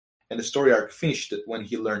liked. And the story arc finished when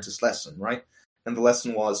he learned his lesson, right? And the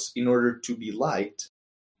lesson was, in order to be liked,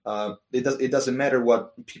 it doesn't matter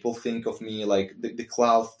what people think of me, like the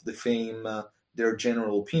clout, the fame, their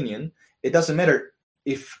general opinion. It doesn't matter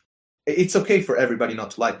if it's okay for everybody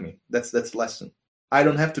not to like me. That's the lesson. I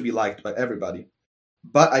don't have to be liked by everybody,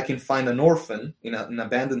 but I can find an orphan in an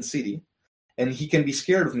abandoned city, and he can be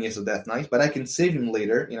scared of me as a death knight, but I can save him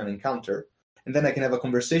later in an encounter. And then I can have a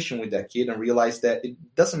conversation with that kid and realize that it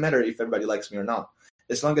doesn't matter if everybody likes me or not,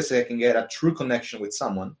 as long as I can get a true connection with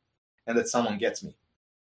someone and that someone gets me.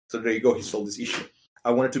 So there you go, he solved this issue.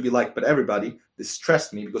 I wanted to be liked by everybody. This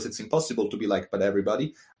stressed me because it's impossible to be liked by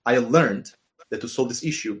everybody. I learned that to solve this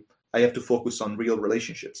issue, I have to focus on real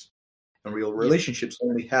relationships. And real relationships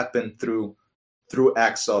only happen through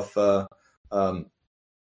acts of...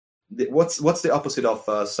 what's the opposite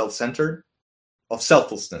of self-centered? Of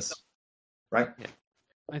selflessness. Right. Yeah.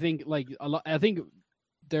 I think I think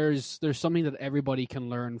there's something that everybody can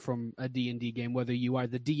learn from a D&D game, whether you are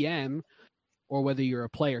the DM or whether you're a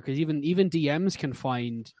player, because even DMs can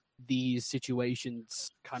find these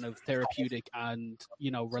situations kind of therapeutic and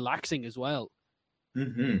relaxing as well.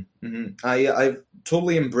 I've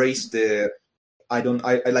totally embraced yes,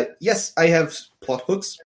 I have plot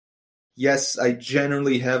hooks. Yes, I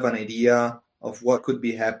generally have an idea of what could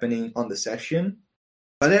be happening on the session.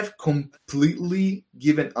 But I've completely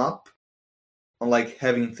given up on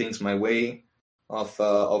having things my way, of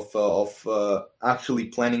actually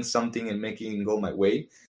planning something and making it go my way.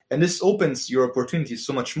 And this opens your opportunities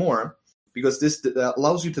so much more, because this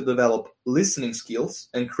allows you to develop listening skills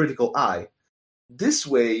and critical eye. This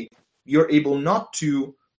way, you're able not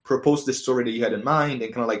to propose the story that you had in mind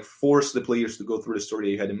and kind of force the players to go through the story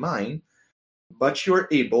that you had in mind, but you're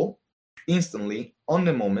able instantly, on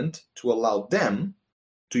the moment, to allow them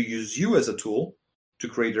to use you as a tool to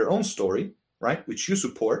create their own story, right, which you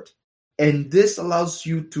support. And this allows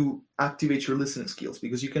you to activate your listening skills,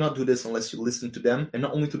 because you cannot do this unless you listen to them, and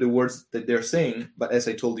not only to the words that they're saying, but as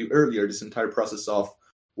I told you earlier, this entire process of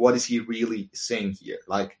what is he really saying here?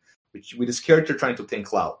 With this character trying to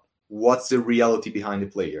think loud, what's the reality behind the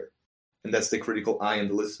player? And that's the critical eye and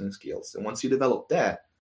the listening skills. And once you develop that,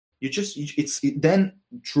 then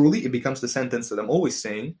truly it becomes the sentence that I'm always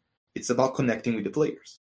saying. It's about connecting with the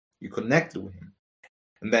players. You connect with him.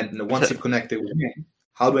 And then once you've connected with him,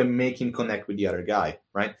 how do I make him connect with the other guy,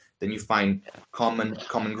 right? Then you find common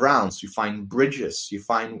grounds. You find bridges. You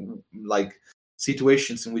find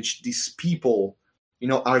situations in which these people,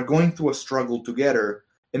 are going through a struggle together.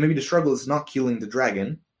 And maybe the struggle is not killing the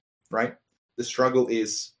dragon, right? The struggle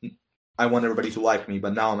is, I want everybody to like me,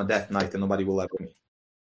 but now I'm a death knight and nobody will like me.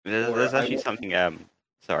 There's actually something,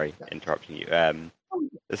 sorry, interrupting you.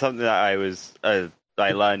 There's something that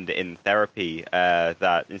I learned in therapy,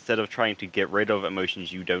 that instead of trying to get rid of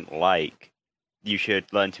emotions you don't like, you should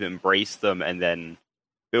learn to embrace them and then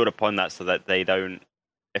build upon that so that they don't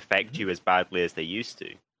affect you as badly as they used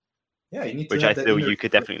to. Yeah, you need to. Which I feel you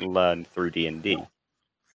could definitely learn through D&D.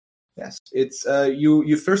 Yes, it's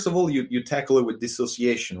you first of all you tackle it with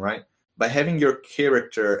dissociation, right? By having your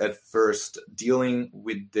character at first dealing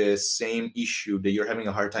with the same issue that you're having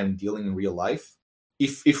a hard time dealing in real life.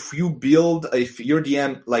 If your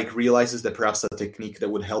DM realizes that perhaps a technique that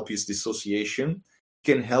would help you is dissociation,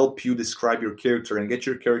 can help you describe your character and get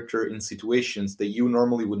your character in situations that you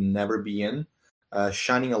normally would never be in,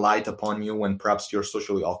 shining a light upon you when perhaps you're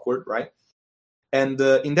socially awkward, right? And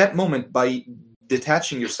in that moment, by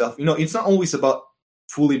detaching yourself, it's not always about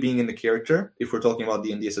fully being in the character. If we're talking about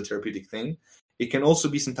D&D as a therapeutic thing, it can also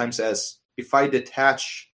be sometimes as if I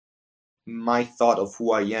detach my thought of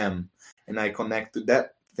who I am and I connect to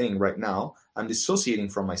that thing right now, I'm dissociating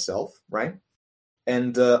from myself, right?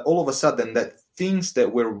 And all of a sudden, that things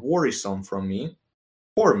that were worrisome for me,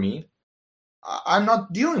 I'm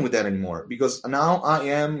not dealing with that anymore, because now I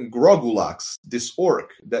am Grogulax, this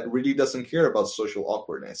orc that really doesn't care about social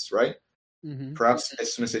awkwardness, right? Mm-hmm. Perhaps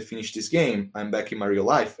as soon as I finish this game, I'm back in my real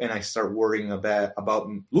life and I start worrying about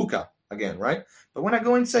Luca again, right? But when I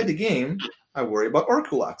go inside the game, I worry about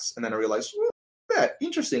Orculax, and then I realize,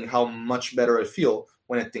 interesting how much better I feel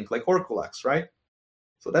when I think like Orculax, right?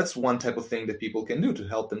 So that's one type of thing that people can do to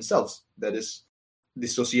help themselves. That is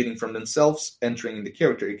dissociating from themselves, entering in the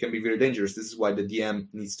character. It can be very dangerous. This is why the DM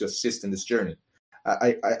needs to assist in this journey.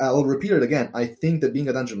 I'll repeat it again. I think that being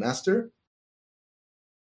a dungeon master,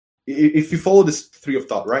 if you follow this tree of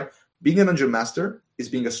thought, right? Being a dungeon master is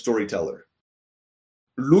being a storyteller.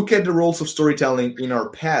 Look at the roles of storytelling in our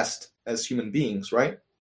past as human beings, right?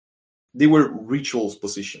 They were rituals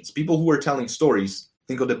positions. People who were telling stories,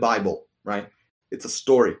 think of the Bible, right? It's a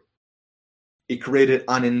story. It created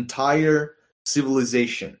an entire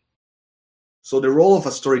civilization. So the role of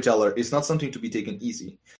a storyteller is not something to be taken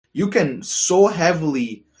easy. You can so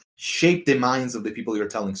heavily shape the minds of the people you're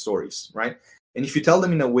telling stories, right? And if you tell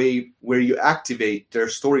them in a way where you activate their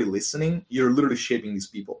story listening, you're literally shaping these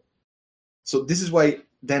people. So this is why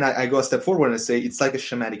then I go a step forward and I say it's like a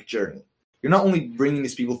shamanic journey. You're not only bringing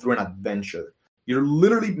these people through an adventure, you're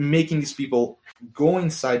literally making these people go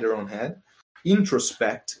inside their own head,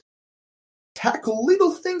 introspect, tackle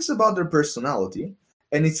little things about their personality,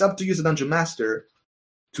 and it's up to you as a dungeon master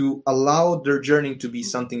to allow their journey to be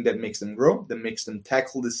something that makes them grow, that makes them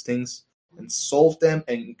tackle these things and solve them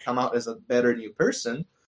and come out as a better new person,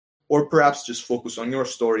 or perhaps just focus on your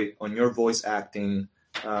story, on your voice acting,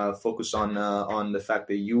 focus on the fact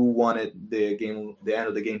that you wanted the end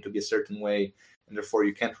of the game to be a certain way, and therefore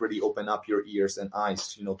you can't really open up your ears and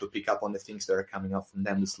eyes, to pick up on the things that are coming up from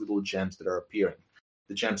them, these little gems that are appearing.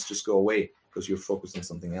 The gems just go away because you're focused on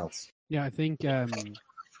something else. Yeah, I think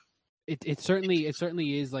it certainly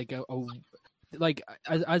is like a like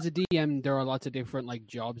as a DM, there are lots of different like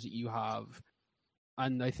jobs that you have,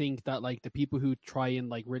 and I think that like the people who try and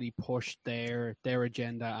like really push their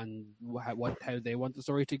agenda and how they want the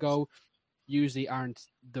story to go usually aren't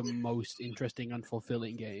the most interesting and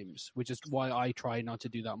fulfilling games, which is why I try not to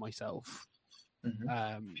do that myself. Mm-hmm.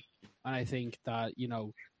 And I think that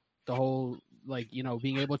the whole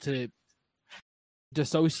being able to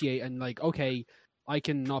dissociate and like, okay, I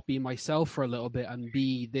can not be myself for a little bit and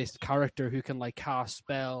be this character who can like cast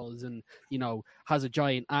spells and has a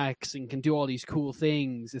giant axe and can do all these cool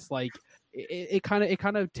things. It's like it kind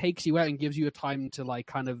of takes you out and gives you a time to like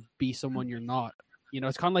kind of be someone you're not.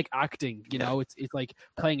 It's kind of like acting. It's like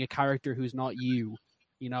playing a character who's not you.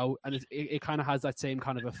 And it kind of has that same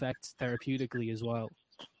kind of effect therapeutically as well.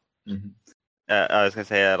 Mm-hmm. I was going to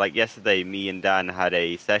say, like yesterday, me and Dan had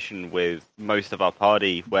a session with most of our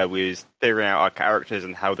party where we was figuring out our characters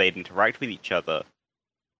and how they'd interact with each other.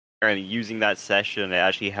 And using that session, it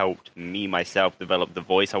actually helped me, myself, develop the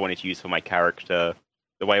voice I wanted to use for my character,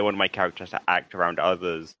 the way I wanted my character to act around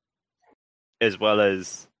others, as well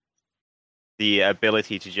as the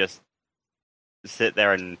ability to just sit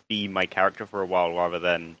there and be my character for a while rather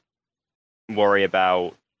than worry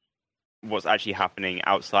about what's actually happening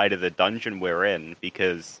outside of the dungeon we're in,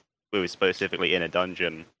 because we were specifically in a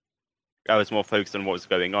dungeon. I was more focused on what was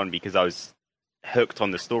going on because I was hooked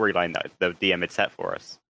on the storyline that the DM had set for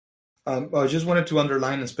us. I just wanted to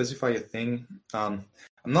underline and specify a thing. I'm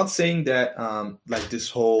not saying that like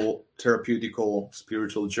this whole therapeutical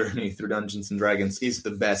spiritual journey through Dungeons and Dragons is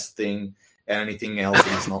the best thing, and anything else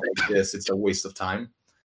is not like this. It's a waste of time.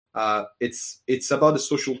 It's about the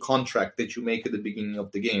social contract that you make at the beginning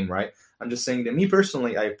of the game, right? I'm just saying that me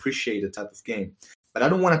personally, I appreciate the type of game, but I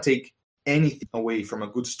don't want to take anything away from a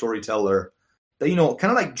good storyteller that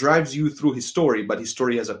kind of like drives you through his story, but his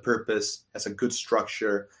story has a purpose, has a good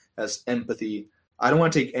structure, has empathy. I don't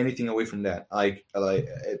want to take anything away from that. Like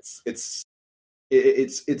it's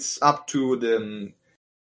up to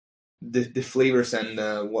the flavors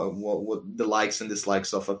and what the likes and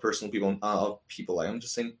dislikes of a personal people. I'm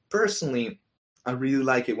just saying personally, I really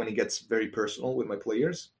like it when it gets very personal with my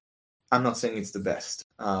players. I'm not saying it's the best.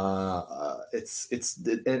 And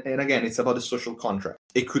again, it's about the social contract.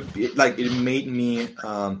 It could be like it made me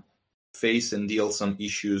face and deal some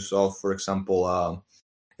issues of, for example,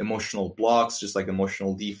 emotional blocks, just like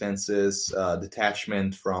emotional defenses,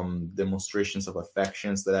 detachment from demonstrations of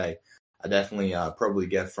affections that I definitely probably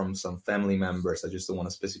get from some family members. I just don't want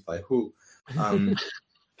to specify who. And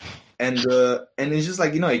it's just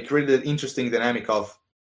like, it created an interesting dynamic of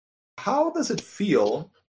how does it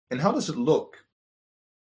feel and how does it look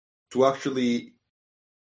to actually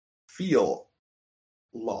feel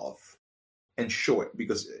love and show it?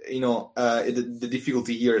 Because, the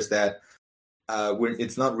difficulty here is that when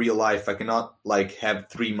it's not real life, I cannot like have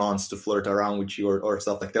 3 months to flirt around with you or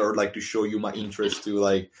stuff like that, or like to show you my interest to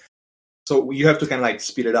like. So you have to kind of like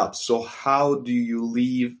speed it up. So how do you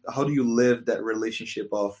live that relationship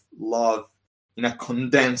of love in a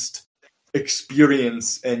condensed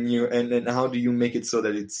experience, and how do you make it so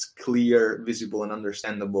that it's clear, visible, and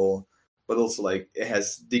understandable, but also like it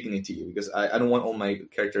has dignity? Because I don't want all my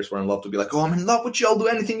characters who are in love to be like, oh, I'm in love with you, I'll do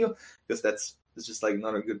anything you, because that's just like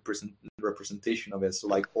not a good representation of it. So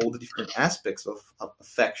like all the different aspects of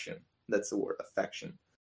affection, that's the word, affection.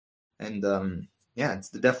 And yeah, it's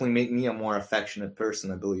definitely made me a more affectionate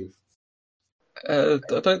person, I believe. I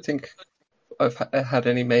don't think I've had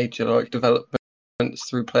any major like developments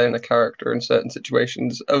through playing a character in certain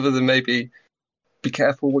situations, other than maybe be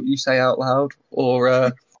careful what you say out loud,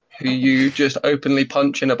 or who you just openly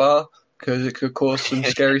punch in a bar, because it could cause some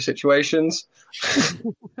scary situations.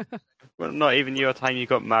 Well, not even your time you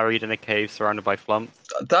got married in a cave surrounded by flumps.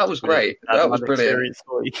 That was great. That was brilliant.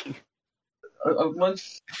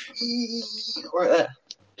 Mine's right there.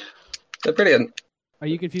 They're brilliant. Are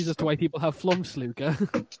you confused as to why people have flumps, Luca?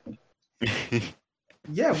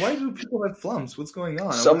 Yeah, why do people have flumps? What's going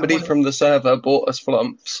on? Somebody from the server bought us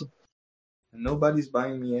flumps. Nobody's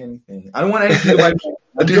buying me anything. I don't want anything to buy me.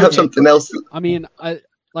 I do have something else. I mean,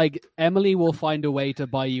 like Emily will find a way to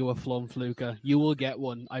buy you a flump, Luca. You will get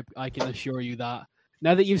one. I can assure you that.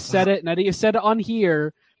 Now that you've said it, on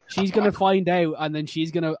here, she's gonna find out, and then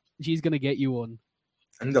she's gonna get you one.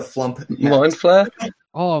 And the flump. Mind flare.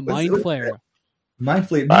 Oh, mind flare. Mind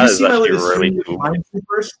flare. Did you see my latest stream with Mind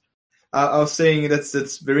Troopers? I was saying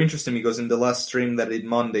that's very interesting, because in the last stream that I did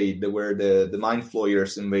Monday, there were the Mind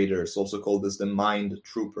Flayers invaders, also called as the Mind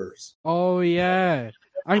Troopers. Oh yeah.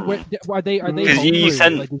 Are they homebrew?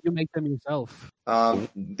 Like, did you make them yourself?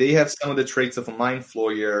 They have some of the traits of a Mind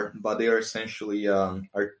Flayer, but they are essentially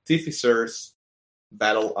artificers,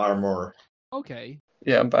 battle armor. Okay.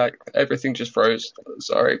 Yeah, I'm back. Everything just froze.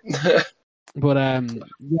 Sorry. But yeah,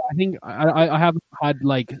 I think I haven't had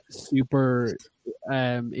like super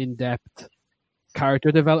in-depth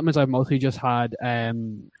character developments. I've mostly just had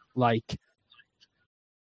like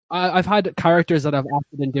I've had characters that I've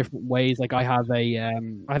acted in different ways. Like I have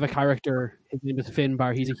a character. His name is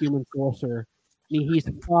Finbar. He's a human sorcerer. I mean, he's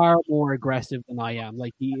far more aggressive than I am.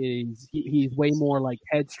 Like he's way more like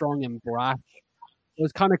headstrong and brash. It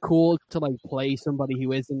was kind of cool to like play somebody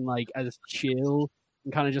who isn't like as chill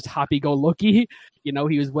and kind of just happy-go-lucky. You know,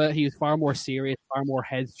 he was far more serious, far more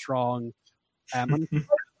headstrong, and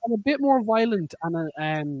a bit more violent,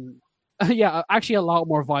 and yeah, actually a lot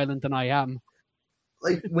more violent than I am.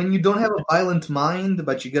 Like when you don't have a violent mind,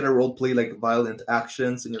 but you get a role play like violent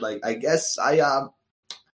actions, and you're like, I guess I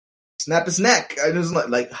snap his neck. I just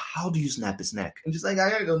like, how do you snap his neck? And just like,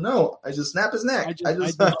 I don't know. I just snap his neck. I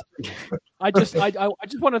just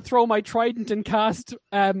want to throw my trident and cast.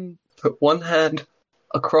 Put one hand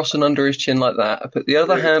across and under his chin like that. I put the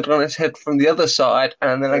other hand on his head from the other side,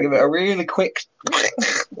 and then I give it a really quick.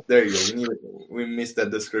 There you go. We missed that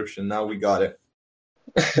description. Now we got it.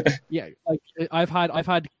 Yeah, like I've had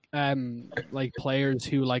like players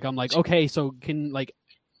who like I'm like, okay, so can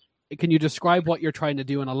you describe what you're trying to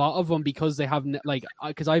do? And a lot of them, because they have like,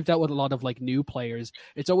 because I've dealt with a lot of like new players,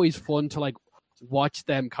 it's always fun to like watch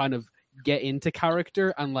them kind of get into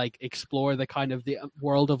character and like explore the kind of the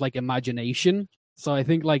world of like imagination. So I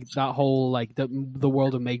think like that whole like the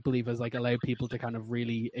world of make believe has like allowed people to kind of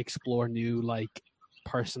really explore new like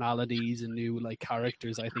personalities and new like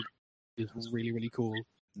characters. I think is really, really cool.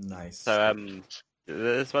 Nice. So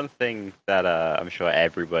there's one thing that I'm sure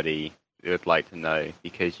everybody would like to know,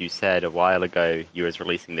 because you said a while ago you was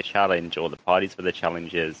releasing the challenge, or the parties for the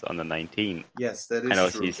challenges, on the 19th. Yes, that is true. And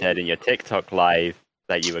also you said in your TikTok live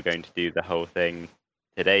that you were going to do the whole thing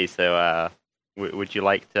today. So would you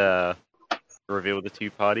like to reveal the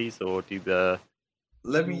two parties, or do the...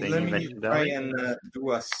 Let me try and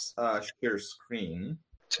do a share screen.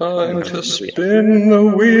 Time to spin the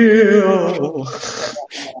wheel.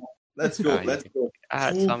 Let's go. Let's go.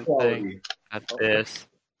 Add something. Add this.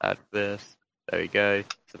 Add this. There we go.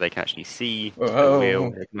 So they can actually see the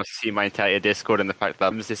wheel. They can see my entire Discord and the fact that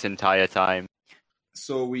I was this entire time.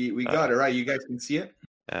 So we got it, right? You guys can see it?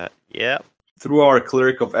 Yeah. Through our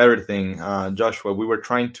cleric of everything, Joshua, we were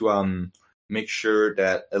trying to make sure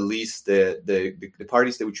that at least the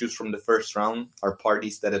parties that we choose from the first round are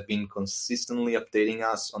parties that have been consistently updating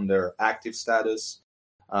us on their active status.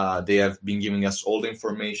 They have been giving us all the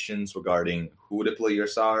information regarding who the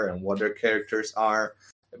players are and what their characters are,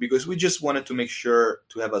 because we just wanted to make sure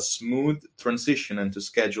to have a smooth transition and to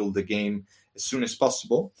schedule the game as soon as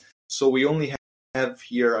possible. So we only have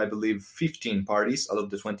here, I believe, 15 parties out of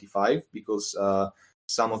the 25, because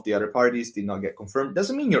some of the other parties did not get confirmed.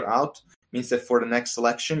 Doesn't mean you're out. Means that for the next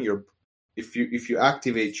selection, if you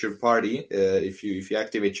activate your party, if you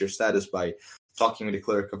activate your status by talking with the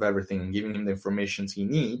cleric of everything and giving him the information he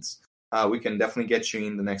needs, we can definitely get you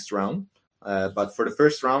in the next round. But for the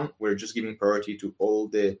first round, we're just giving priority to all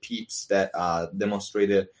the peeps that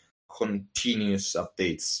demonstrated continuous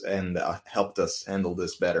updates and helped us handle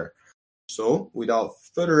this better. So, without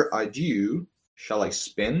further ado, shall I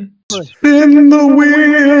spin? Spin the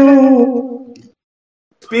wheel.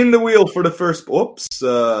 Spin the wheel for the first. Oops.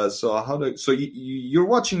 So you're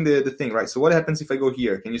watching the thing, right? So what happens if I go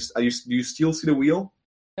here? Do you still see the wheel?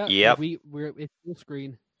 Yeah, Yep. It's full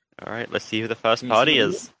screen. All right, let's see who the first Can you party see the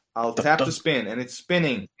is. I'll Dun, tap dun. to spin, and it's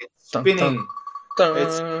spinning. It's Dun, spinning.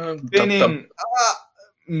 It's Dun, spinning.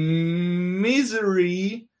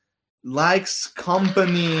 Misery likes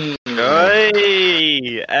company.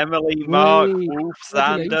 Hey, Emily, Mark, Hey, Wolf,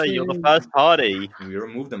 Sander, you're the congratulations. first party. We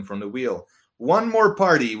remove them from the wheel. One more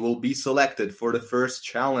party will be selected for the first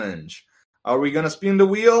challenge. Are we gonna spin the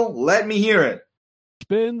wheel? Let me hear it.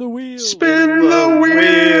 Spin the wheel. Spin the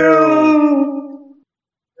wheel.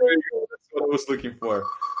 There you go. That's what I was looking for.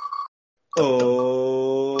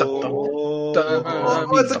 Oh,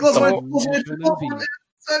 it's a close one. It's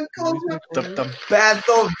a close one. Path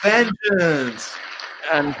of Vengeance.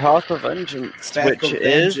 And Path of Vengeance, Path which of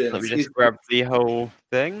is, Vengeance let me is- just grab the whole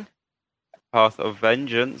thing. Path of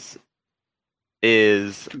Vengeance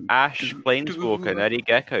is Ash, Planeswalker, Eddie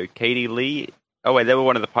Gecko, Katie Lee. Oh wait, they were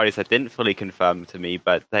one of the parties that didn't fully confirm to me,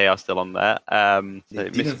 but they are still on there. They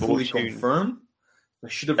Miss didn't fully Fortune. confirm. I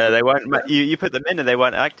should have. They weren't. You put them in and they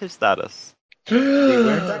weren't active status. They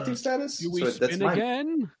weren't active status. Do we So that's spin fine.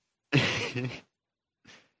 again?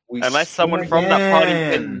 We Unless spin someone from that party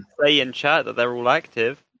again. can say in chat that they're all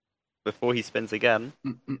active before he spins again.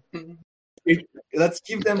 Let's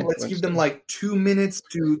give them like 2 minutes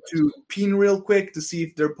to pin real quick to see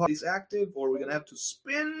if their party's active, or we're gonna have to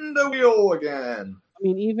spin the wheel again. I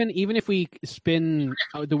mean, even if we spin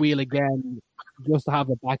the wheel again, just to have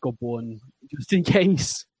a backup one, just in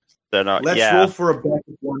case. They're not. Let's roll for a backup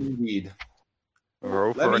one indeed.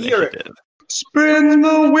 Roll Let for me hear it. initiative. Spin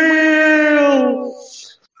the wheel.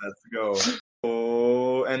 Let's go.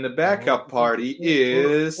 Oh, and the backup party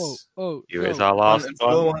is. Here is our last It's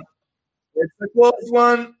a one. It's a close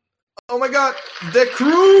one. Oh my god, the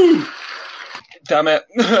crew! Damn it.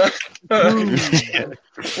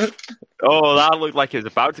 Oh, that looked like it was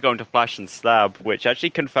about to go into Flash and Stab, which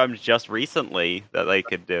actually confirmed just recently that they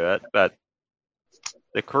could do it. But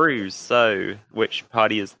the crews, so which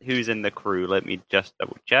party is who's in the crew? Let me just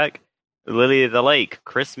double check. Lily of the Lake,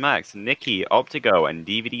 Chris Max, Nikki, Optigo, and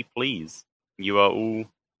DVD Please. You are all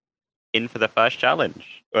in for the first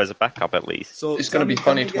challenge, or as a backup at least. So It's going to be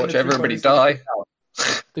funny to watch everybody die.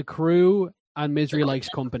 The crew and Misery Likes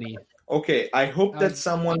Company. Okay, I hope that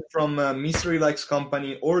someone from Misery Likes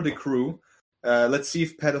Company or the crew. Let's see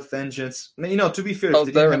if Path of Vengeance. To be fair, Oh, if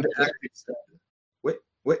they they're didn't in have the active status.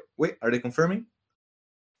 Wait. Are they confirming?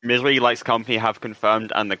 Misery Likes Company have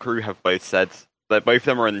confirmed, and the crew have both said that both of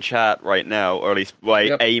them are in chat right now, or at least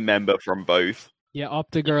a member from both. Yeah,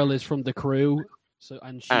 Optigirl is from the crew.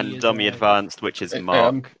 And Dummy Advanced, which is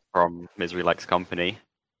Mark from Misery Likes Company.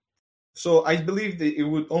 So I believe that it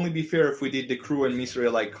would only be fair if we did the crew and Misery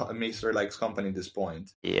Likes Company at this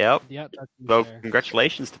point. Yep. Yeah. Well,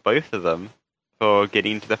 congratulations to both of them for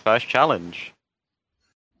getting to the first challenge.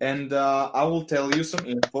 And I will tell you some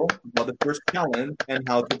info about the first challenge and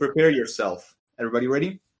how to prepare yourself. Everybody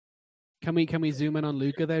ready? Can we zoom in on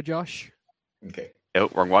Luca there, Josh? Okay. Oh,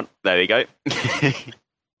 wrong one. There we go.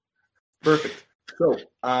 Perfect. So,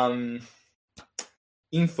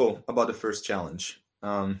 info about the first challenge.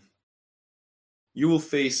 You will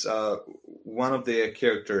face one of the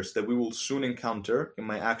characters that we will soon encounter in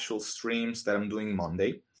my actual streams that I'm doing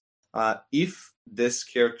Monday. If this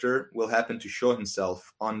character will happen to show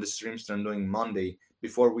himself on the streams that I'm doing Monday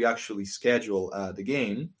before we actually schedule the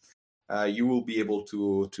game, you will be able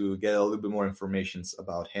to get a little bit more information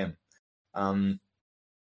about him.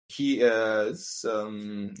 He is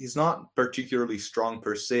he's not particularly strong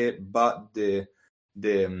per se, but the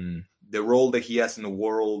role that he has in the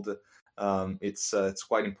world, it's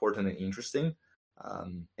quite important and interesting.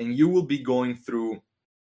 And you will be going through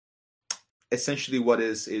essentially what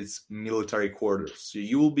is military quarters. So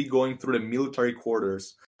you will be going through the military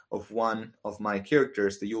quarters of one of my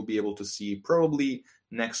characters that you'll be able to see probably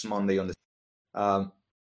next Monday on the.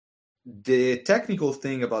 The technical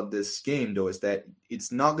thing about this game, though, is that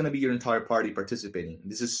it's not going to be your entire party participating.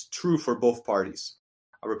 This is true for both parties.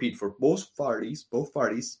 I repeat, for both parties,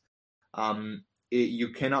 you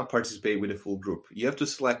cannot participate with a full group. You have to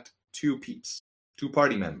select 2 peeps, 2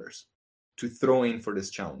 party members, to throw in for this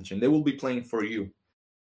challenge, and they will be playing for you.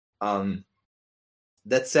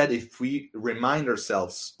 That said, if we remind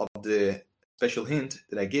ourselves of the special hint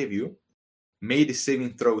that I gave you, may the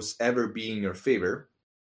saving throws ever be in your favor,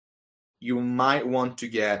 you might want to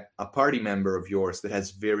get a party member of yours that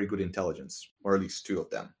has very good intelligence, or at least two of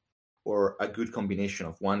them, or a good combination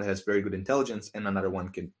of one that has very good intelligence and another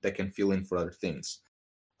one that can fill in for other things.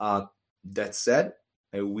 That said,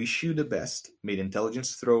 I wish you the best. May the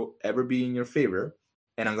intelligence throw ever be in your favor.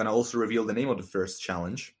 And I'm going to also reveal the name of the first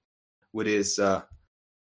challenge, which is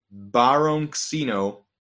Baron Xeno.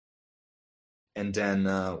 And then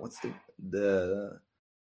what's the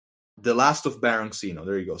Last of Baron Xeno.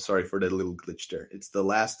 There you go. Sorry for that little glitch there. It's The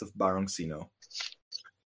Last of Baron Xeno.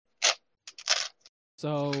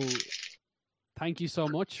 So, thank you so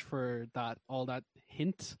much for all that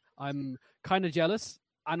hint. I'm kind of jealous,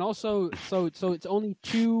 and also, so it's only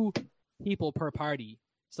 2 people per party,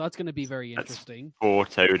 so that's going to be very interesting. 4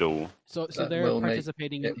 total. So they're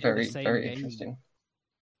participating in the same very game. Interesting.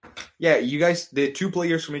 Yeah, you guys, the 2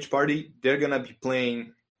 players from each party, they're gonna be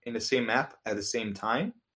playing in the same map at the same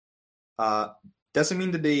time. Doesn't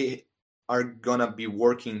mean that they are gonna be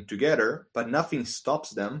working together, but nothing stops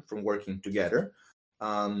them from working together.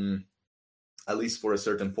 At least for a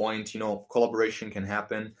certain point, collaboration can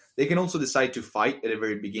happen. They can also decide to fight at the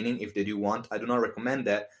very beginning if they do want. I do not recommend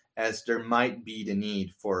that, as there might be the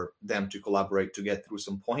need for them to collaborate to get through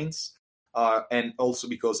some points. And also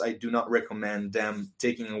because I do not recommend them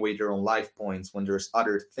taking away their own life points when there's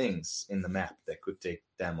other things in the map that could take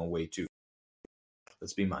them away too.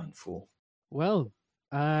 Let's be mindful. Well,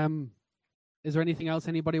 is there anything else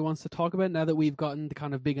anybody wants to talk about now that we've gotten the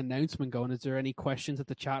kind of big announcement going? Is there any questions that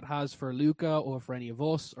the chat has for Luca or for any of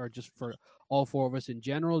us, or just for all 4 of us in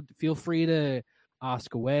general? Feel free to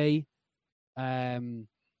ask away.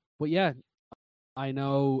 But yeah, I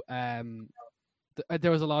know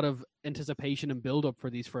there was a lot of anticipation and build up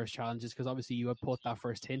for these first challenges, because obviously you had put that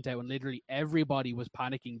first hint out and literally everybody was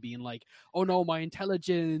panicking, being like, oh no, my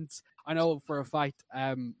intelligence. I know for a fact,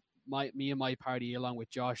 me and my party along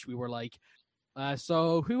with Josh, we were like,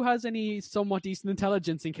 so who has any somewhat decent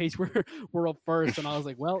intelligence in case we're up first? And I was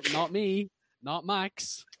like, well, not me, not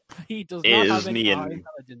Max. He does not have any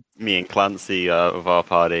intelligence. Me and Clancy of our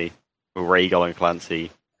party, Rhaegal and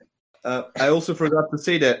Clancy. I also forgot to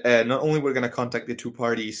say that not only we're going to contact the 2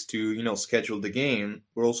 parties to, schedule the game,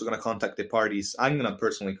 we're also going to contact the parties. I'm going to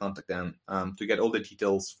personally contact them to get all the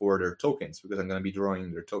details for their tokens, because I'm going to be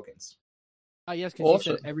drawing their tokens. Yes, because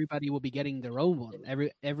you said everybody will be getting their own one.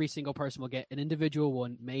 Every single person will get an individual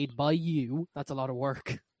one made by you. That's a lot of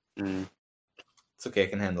work. Mm. It's okay, I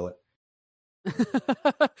can handle it.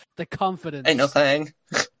 The confidence. Ain't no thing.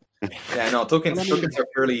 Yeah, no, tokens are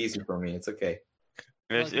fairly easy for me. It's okay.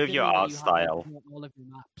 With your art style. All of your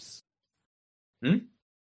maps. Hmm?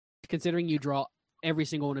 Considering you draw every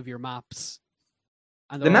single one of your maps.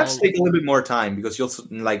 And the maps take a little bit more time, because you also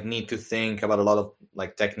need to think about a lot of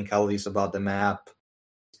technicalities about the map,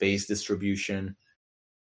 space distribution.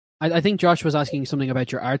 I think Josh was asking something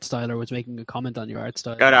about your art style, or was making a comment on your art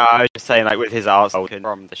style. No, I was just saying, with his art style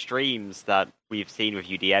from the streams that we've seen with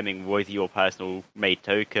you DMing with your personal made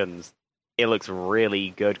tokens, it looks really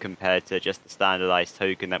good compared to just the standardized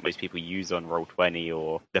token that most people use on Roll20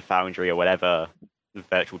 or the Foundry or whatever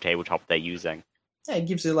virtual tabletop they're using. Yeah, it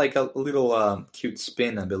gives it a little cute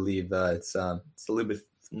spin, I believe. It's a little bit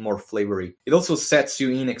more flavory. It also sets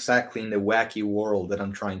you in exactly in the wacky world that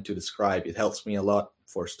I'm trying to describe. It helps me a lot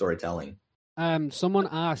for storytelling. Someone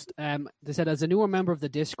asked, they said, as a newer member of the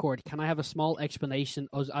Discord, can I have a small explanation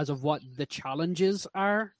as of what the challenges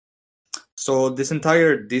are? So this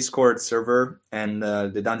entire Discord server and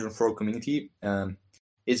the Dungeon 4 community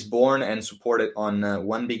is born and supported on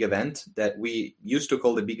one big event that we used to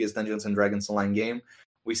call the biggest Dungeons & Dragons online game.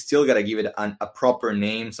 We still got to give it a proper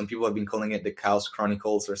name. Some people have been calling it the Chaos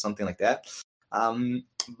Chronicles or something like that.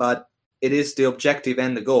 But it is the objective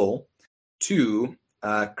and the goal to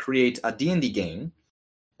create a D&D game,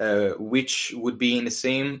 which would be in the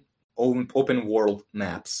same open world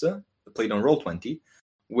maps played on Roll20,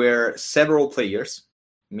 where several players,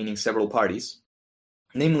 meaning several parties,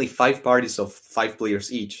 namely 5 parties of 5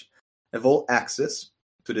 players each, have all access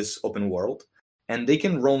to this open world, and they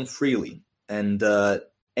can roam freely. And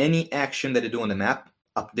any action that they do on the map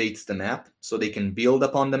updates the map, so they can build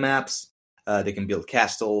upon the maps. They can build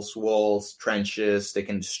castles, walls, trenches. They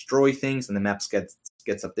can destroy things, and the maps gets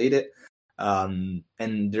updated.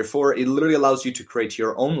 And therefore, it literally allows you to create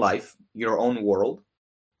your own life, your own world,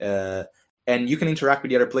 and you can interact with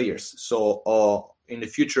the other players. So in the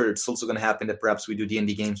future, it's also going to happen that perhaps we do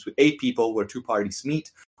D&D games with 8 people where 2 parties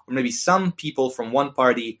meet, or maybe some people from one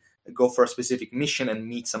party go for a specific mission and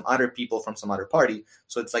meet some other people from some other party.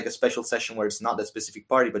 So it's like a special session where it's not that specific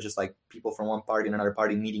party, but just like people from one party and another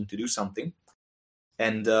party needing to do something.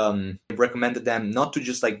 and I've recommended them not to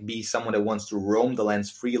just like be someone that wants to roam the lands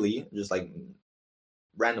freely, just like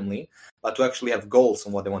randomly, but to actually have goals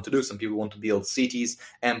on what they want to do. Some people want to build cities,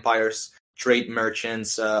 empires, trade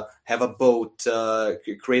merchants, have a boat,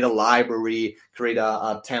 create a library, create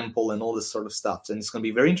a temple, and all this sort of stuff. And it's going to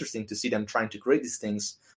be very interesting to see them trying to create these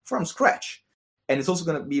things from scratch. And it's also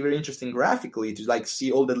going to be very interesting graphically to like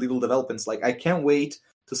see all the little developments. Like I can't wait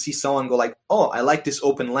to see someone go like, oh, I like this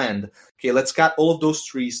open land. Okay, let's cut all of those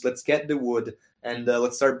trees. Let's get the wood. And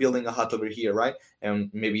let's start building a hut over here, right? And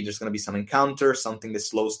maybe there's going to be some encounter, something that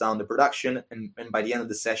slows down the production. And by the end of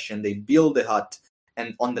the session, they build the hut.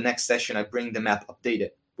 And on the next session, I bring the map updated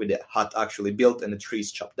with the hut actually built and the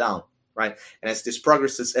trees chopped down, right? And as this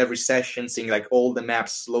progresses every session, seeing like all the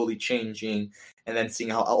maps slowly changing, and then seeing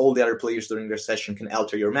how all the other players during their session can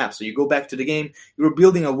alter your map. So you go back to the game, you were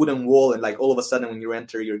building a wooden wall, and like all of a sudden when you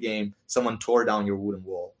enter your game, someone tore down your wooden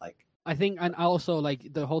wall. Like I think, and also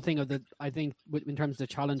like the whole thing of I think in terms of the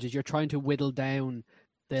challenges, you're trying to whittle down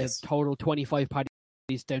the total 25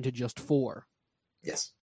 parties down to just 4.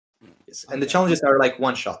 Yes. And the challenges are like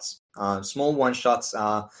one-shots, small one-shots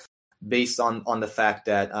based on the fact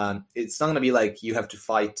that it's not going to be like you have to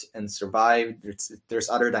fight and survive. There's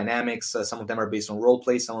other dynamics. Some of them are based on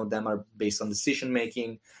roleplay. Some of them are based on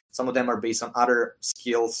decision-making. Some of them are based on other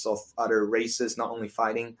skills of other races, not only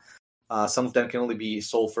fighting. Some of them can only be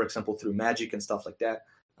solved, for example, through magic and stuff like that.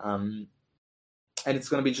 And it's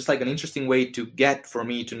going to be just like an interesting way to get for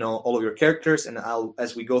me to know all of your characters. And I'll,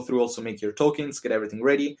 as we go through, also make your tokens, get everything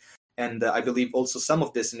ready. And I believe also some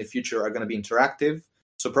of this in the future are going to be interactive.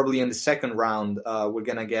 So probably in the second round, we're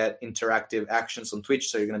going to get interactive actions on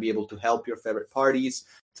Twitch. So you're going to be able to help your favorite parties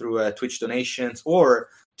through Twitch donations or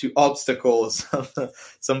to obstacles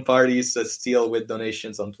some parties steal with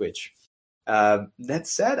donations on Twitch. That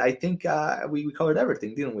said, I think we covered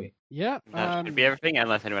everything, didn't we? Yeah, that should be everything,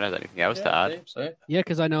 unless anyone has anything else to add. So. Yeah,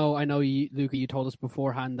 because I know, you, Luca, you told us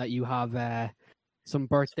beforehand that you have some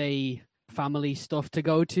birthday family stuff to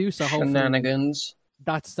go to. So hopefully Shenanigans.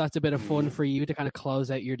 That's a bit of fun for you to kind of close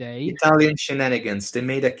out your day. Italian shenanigans. They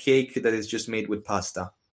made a cake that is just made with pasta.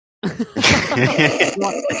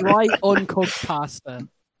 Dry, uncooked pasta.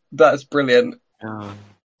 That's brilliant.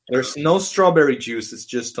 There's no strawberry juice. It's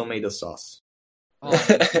just tomato sauce.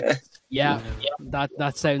 Oh, yeah,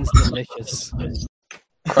 that sounds delicious.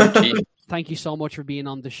 Crunchy. Thank you so much for being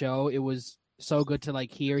on the show. It was so good to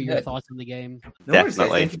like hear your thoughts on the game. No worries, guys.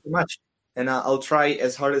 Thank you so much. And I'll try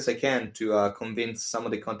as hard as I can to convince some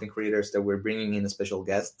of the content creators that we're bringing in special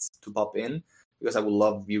guests to pop in, because I would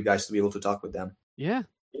love you guys to be able to talk with them. Yeah.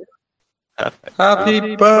 Perfect.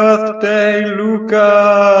 Happy birthday,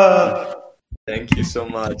 Luca! Thank you so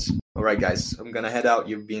much. All right, guys, I'm going to head out.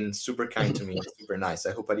 You've been super kind to me. Super nice.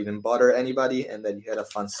 I hope I didn't bother anybody and that you had a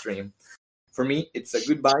fun stream. For me, it's a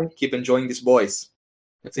goodbye. Keep enjoying this, boys.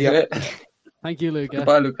 See ya. Thank you, Luca.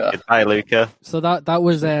 Goodbye, Luca. Goodbye, Luca. So that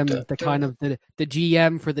was the kind of the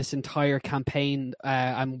GM for this entire campaign.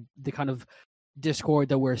 And the kind of Discord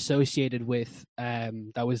that we're associated with.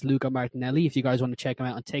 That was Luca Martinelli. If you guys want to check him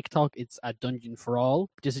out on TikTok, it's at Dungeon for All.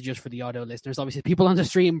 This is just for the audio listeners. Obviously, people on the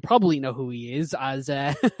stream probably know who he is, as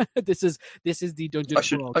this is the Dungeon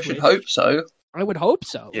for All. I should hope so. I would hope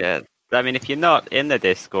so. Yeah. I mean, if you're not in the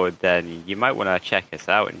Discord, then you might want to check us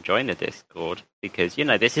out and join the Discord, because, you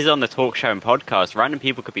know, this is on the talk show and podcast. Random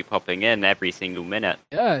people could be popping in every single minute.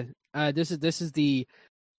 Yeah. This is the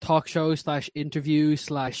talk show / interview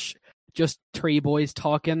 / just 3 boys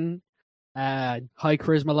talking. High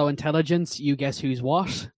charisma, low intelligence. You guess who's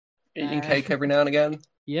what? Eating cake every now and again.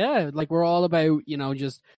 Yeah, like we're all about, you know,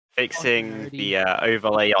 just fixing the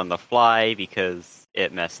overlay on the fly because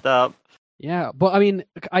it messed up. Yeah, but I mean,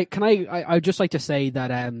 I'd just like to say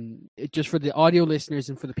that just for the audio listeners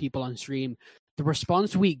and for the people on stream, the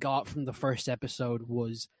response we got from the first episode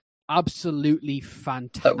was absolutely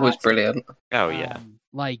fantastic. That was brilliant. Oh yeah.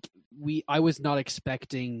 I was not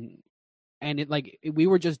expecting, and we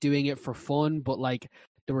were just doing it for fun, but like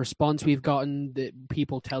the response we've gotten, the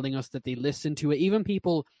people telling us that they listened to it, even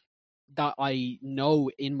people that I know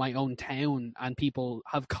in my own town, and people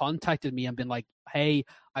have contacted me and been like, hey,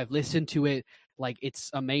 I've listened to it, like it's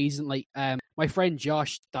amazing. Like my friend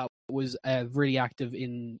Josh, that was really active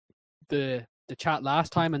in the chat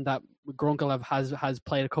last time, and that Grunkel has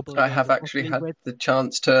played a couple of I have actually had the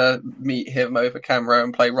chance to meet him over camera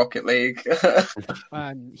and play Rocket League.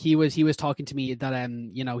 He was talking to me that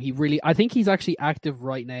you know, I think he's actually active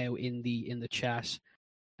right now in the chat.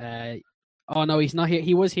 Oh no, he's not here.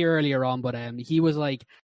 He was here earlier on, but he was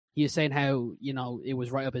saying how, you know, it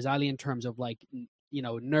was right up his alley in terms of like, you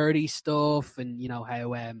know, nerdy stuff, and you know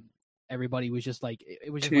how everybody was just like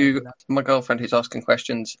it was just To my girlfriend who's asking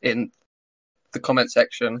questions in the comment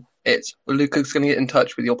section, it's Luca's going to get in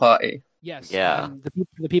touch with your party. Yes. Yeah.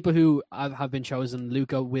 The people who have been chosen,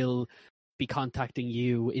 Luca will be contacting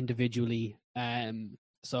you individually.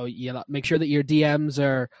 So yeah, make sure that your DMs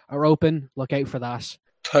are open. Look out for that.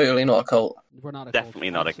 Totally not a cult. We're not a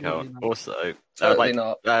Definitely cult. not a cult. Absolutely not. Also, Totally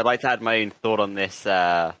not. I'd like to add my own thought on this.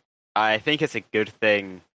 I think it's a good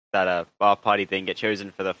thing that our party didn't get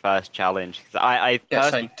chosen for the first challenge. 'Cause I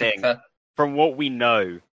personally think, from what we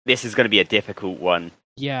know, this is going to be a difficult one.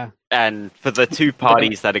 Yeah. And for the two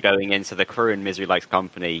parties that are going into the crew and Misery Likes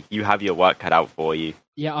Company, you have your work cut out for you.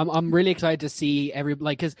 Yeah, I'm really excited to see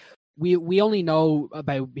because we only know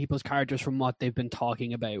about people's characters from what they've been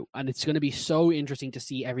talking about, and it's going to be so interesting to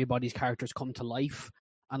see everybody's characters come to life.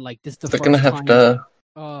 And like this, is the they're first going to have time... to.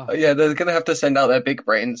 Oh. Yeah, they're going to have to send out their big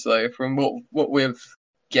brains though, from what we've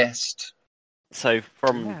guessed. So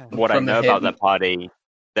from what I From know the about hidden. the party,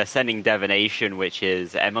 they're sending Divination, which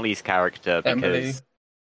is Emily's character, because Emily.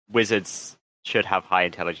 wizards should have high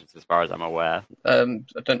intelligence, as far as I'm aware. I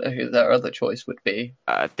don't know who their other choice would be.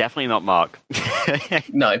 Definitely not Mark.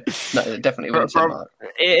 No, it definitely wouldn't say Mark.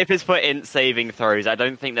 If it's for int saving throws, I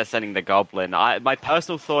don't think they're sending the Goblin. My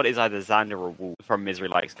personal thought is either Xander or Wolf from Misery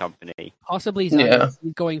Likes Company. Possibly Xander.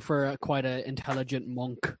 He's going for quite an intelligent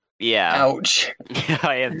monk. Yeah. Ouch.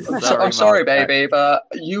 I am I'm sorry, baby, but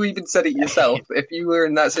you even said it yourself. If you were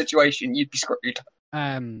in that situation, you'd be screwed.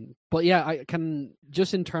 But yeah, I can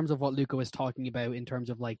just in terms of what Luca was talking about in terms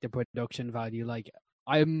of like the production value, like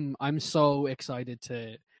I'm so excited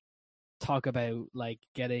to talk about like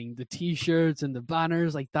getting the t-shirts and the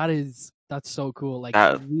banners. Like that's so cool. Like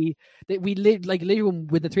we lived like literally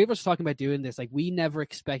when the three of us were talking about doing this, like we never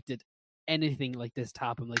expected anything like this to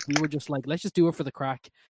happen. Like we were just like, let's just do it for the crack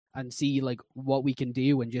and see like what we can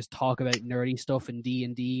do and just talk about nerdy stuff and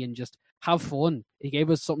D&D and just have fun. It gave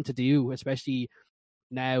us something to do, especially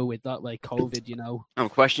now with that like COVID, you know. I'm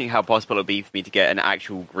questioning how possible it'll be for me to get an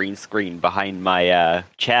actual green screen behind my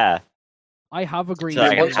chair. I have a green So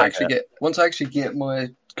screen. Once I actually get my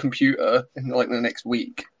computer in like the next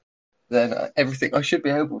week, then everything I should be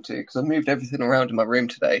able to, because I moved everything around in my room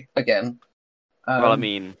today again. Well, I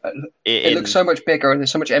mean, it looks so much bigger and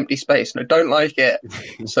there's so much empty space, and I don't like it.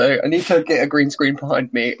 So I need to get a green screen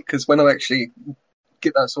behind me, because when I actually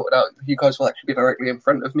get that sorted out, you guys will actually be directly in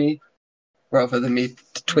front of me, rather than me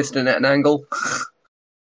twisting at an angle.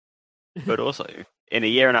 But also, in a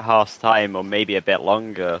year and a half's time, or maybe a bit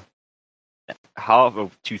longer, half or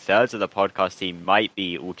 2/3 of the podcast team might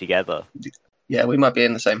be all together. Yeah, we might be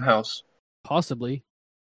in the same house. Possibly.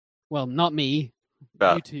 Well, not me.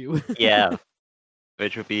 But, you two. Yeah.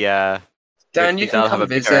 Which would be Dan, you can come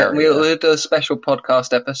visit, and we'll do a special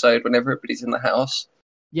podcast episode when everybody's in the house.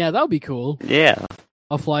 Yeah, that would be cool. Yeah.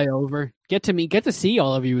 I'll fly over. Get to see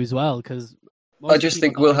all of you as well, because I just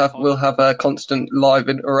think we'll have constant live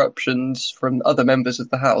interruptions from other members of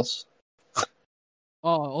the house.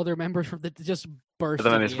 Oh, other members from the just burst.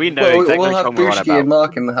 We know exactly we'll have Bushki and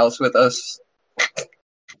Mark in the house with us,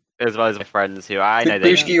 as well as my friends who I know.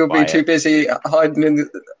 Bushki will be too busy hiding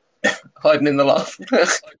in the loft.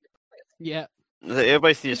 Yeah, it'll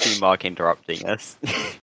basically just be Mark interrupting us.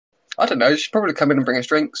 I don't know. She'll probably come in and bring us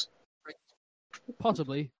drinks.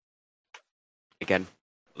 Possibly. Again,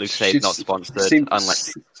 Luke says not sponsored.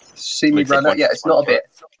 Unless see me run out. Yeah, it's not a bit.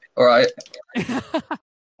 All right.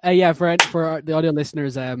 Yeah, for the audio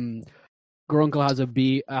listeners, Grunkel has a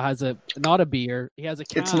beer. Not a beer. He has a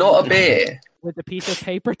can. It's not a beer. With a piece of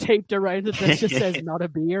paper taped around it that just says "not a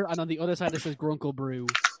beer," and on the other side it says "Grunkel Brew."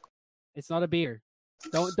 It's not a beer.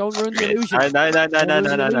 Don't ruin the illusion. No.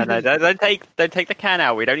 Don't take the can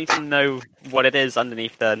out. We don't need to know what it is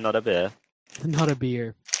underneath the not a beer. Not a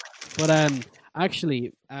beer. But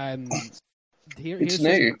actually, it's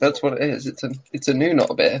new. That's what it is. It's a new, not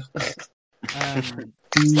a beer.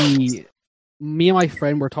 Me and my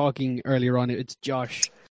friend were talking earlier on. It's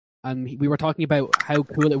Josh, and we were talking about how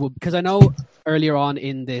cool it would, because I know earlier on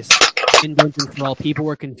in Dungeon Crawl, people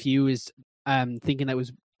were confused, thinking that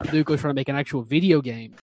Luke was trying to make an actual video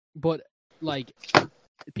game, but like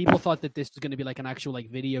people thought that this was going to be like an actual like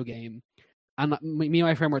video game. And me and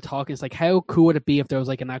my friend were talking. It's like, how cool would it be if there was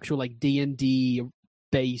like an actual like D&D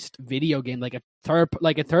based video game, like a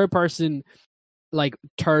third person, like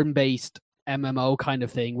turn based MMO kind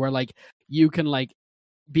of thing, where like you can like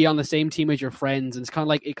be on the same team as your friends, and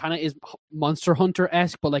it kind of is Monster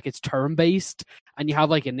Hunter-esque, but like it's turn based, and you have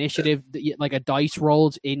like initiative, like a dice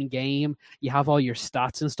rolls in game. You have all your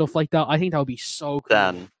stats and stuff like that. I think that would be so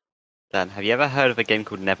cool. Dan, have you ever heard of a game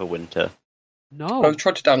called Neverwinter? No. I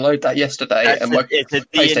tried to download that yesterday, and my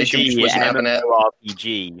PlayStation wasn't having it.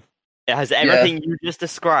 RPG It has everything you just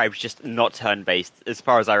described, just not turn-based, as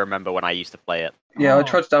far as I remember when I used to play it. Yeah, I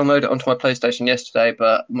tried to download it onto my PlayStation yesterday,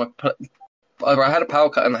 but either I had a power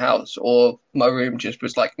cut in the house or my room just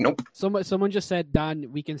was like, nope. Someone just said,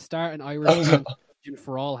 Dan, we can start an Irish Dungeon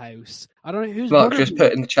for All house. I don't know who's. Mark just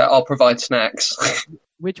put in the chat, I'll provide snacks.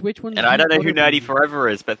 Which one? And I don't know who Nerdy Forever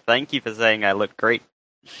is, but thank you for saying I look great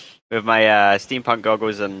with my steampunk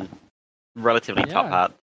goggles and relatively top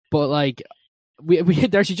hat. But like, we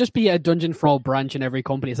there should just be a Dungeon for All branch in every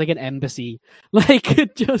company. It's like an embassy.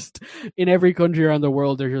 Like, just in every country around the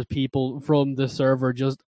world, there's just people from the server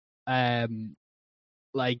just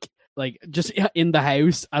like just in the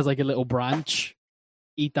house as like a little branch.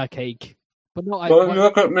 Eat that cake. But no,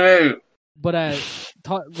 look at me. But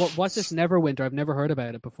what's this Neverwinter? I've never heard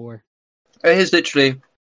about it before. It is literally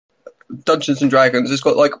Dungeons and Dragons. It's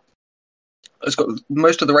got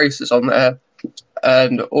most of the races on there,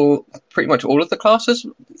 and pretty much all of the classes.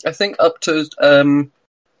 I think up to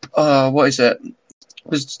what is it?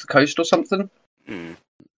 Was it the coast or something?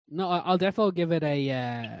 No, I'll definitely give it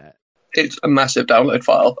a. It's a massive download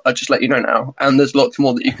file. I'll just let you know now, and there's lots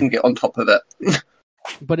more that you can get on top of it.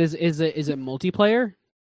 But is it multiplayer?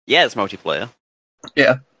 Yeah, it's multiplayer.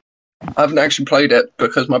 Yeah. I haven't actually played it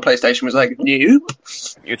because my PlayStation was like, new.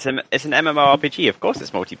 It's an MMORPG, of course it's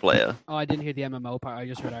multiplayer. Oh, I didn't hear the MMO part, I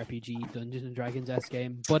just heard RPG, Dungeons and Dragons-esque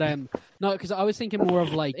game. But no, because I was thinking more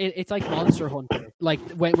of like, it's like Monster Hunter. Like,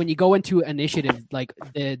 when you go into initiative, like,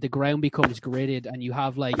 the ground becomes gridded and you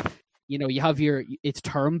have like, you have it's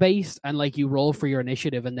turn-based and like you roll for your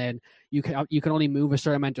initiative and then you can only move a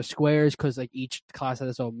certain amount of squares because like each class has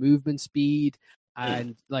its own movement speed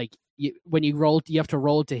and like when you roll, you have to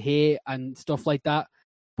roll to hit and stuff like that.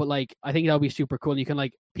 But like, I think that would be super cool. You can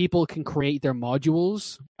like, people can create their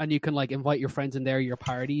modules and you can like invite your friends in there, your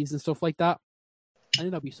parties and stuff like that. I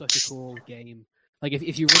think that'd be such a cool game. Like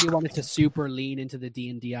if you really wanted to super lean into the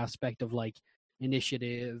D&D aspect of like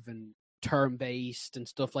initiative and turn-based and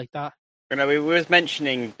stuff like that. We was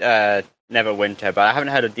mentioning Neverwinter, but I haven't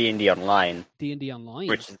heard of D&D Online. D&D Online?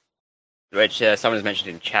 Which someone's mentioned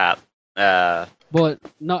in chat. But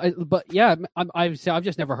yeah, I've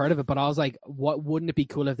just never heard of it. But I was like, what wouldn't it be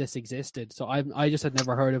cool if this existed? So I just had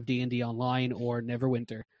never heard of D&D Online or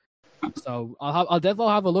Neverwinter. So I'll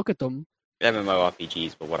definitely have a look at them.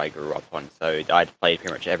 MMORPGs were what I grew up on, so I'd played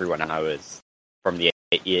pretty much everyone, and I was from the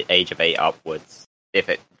age of 8 upwards. If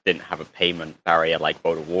it didn't have a payment barrier like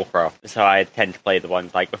World of Warcraft, so I tend to play the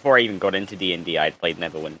ones like before I even got into D&D, I'd played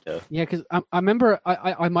Neverwinter. Yeah, because I remember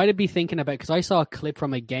I might have been thinking about because I saw a clip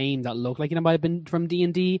from a game that looked like it might have been from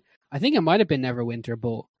D&D. I think it might have been Neverwinter,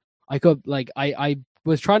 but I could I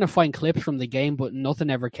was trying to find clips from the game, but nothing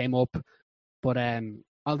ever came up. But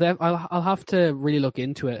I'll have to really look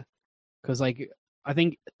into it because like I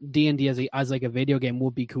think D&D as like a video game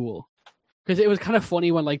would be cool. Because it was kind of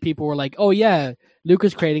funny when like people were like, "Oh yeah,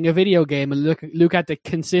 Luca's creating a video game," and Luke had to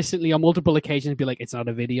consistently on multiple occasions be like, "It's not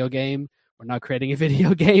a video game. We're not creating a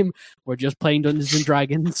video game. We're just playing Dungeons and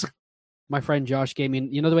Dragons." My friend Josh gave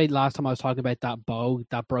me, the way last time I was talking about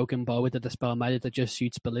that broken bow with the dispel magic that just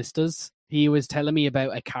shoots ballistas. He was telling me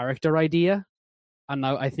about a character idea, and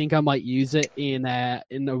now I think I might use it in a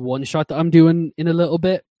one shot that I'm doing in a little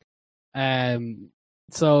bit.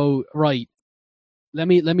 So right. Let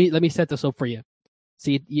me set this up for you.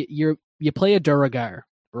 See, you play a Duragar,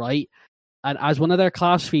 right? And as one of their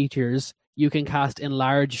class features, you can cast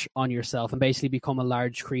Enlarge on yourself and basically become a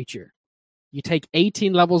large creature. You take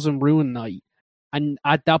 18 levels in Ruin Knight, and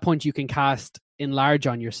at that point you can cast Enlarge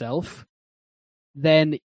on yourself.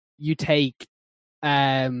 Then you take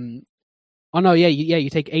you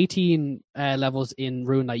take 18 levels in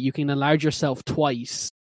Ruin Knight. You can enlarge yourself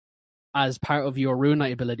twice as part of your Rune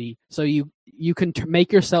Knight ability. So you can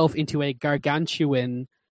make yourself into a gargantuan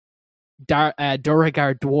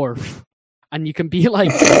Duragar dwarf. And you can be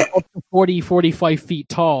like up to 40, 45 feet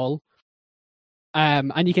tall.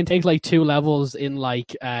 And you can take like 2 levels in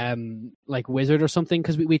like Wizard or something.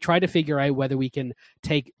 Because we try to figure out whether we can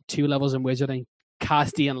take 2 levels in Wizard and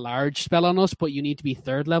cast the Enlarge spell on us. But you need to be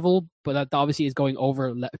 3rd level. But that obviously is going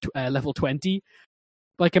over level 20.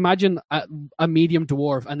 Like, imagine a medium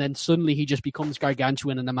dwarf, and then suddenly he just becomes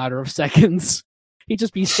gargantuan in a matter of seconds. He'd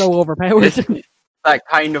just be so overpowered. That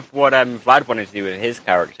kind of what Vlad wanted to do with his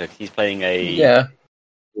character. He's playing a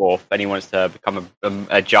dwarf, and he wants to become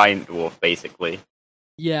a giant dwarf, basically.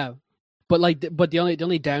 Yeah, but the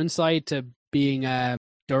only downside to being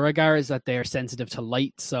Duragar is that they're sensitive to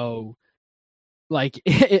light. So, like,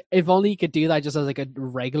 if only you could do that just as like a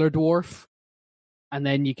regular dwarf, and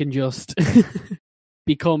then you can just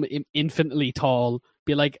become infinitely tall.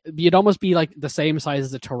 You'd almost be like the same size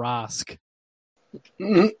as a Tarask.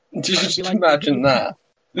 Just Be like- imagine that.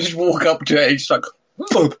 Just walk up to it, just like,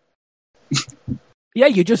 "Whoop." Yeah,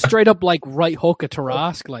 you just straight up like right hook a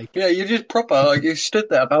Tarask, like. Yeah, you just proper, like, you stood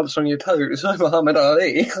there, bounced on your toes, like Muhammad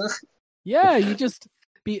Ali. Yeah, you just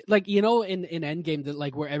be like, you know, in Endgame, that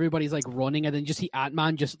like where everybody's like running, and then you just see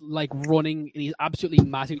Ant-Man just like running, and he's absolutely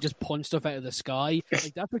massive, just punch stuff out of the sky.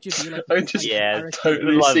 Like that's what you'd be like. I just Yeah,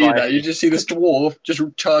 totally Love see that. Island. You just see this dwarf just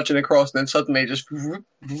charging across, and then suddenly just.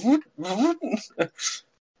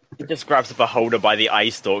 He just grabs a beholder by the eye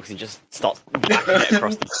stalks and just starts whacking it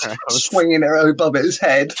across the ground. Swinging it above his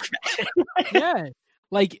head. Yeah,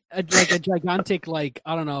 like a gigantic, like,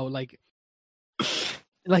 I don't know, like a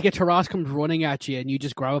Tarask comes running at you, and you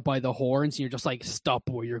just grab it by the horns, and you're just like, stop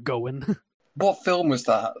where you're going. What film was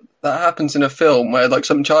that? That happens in a film where like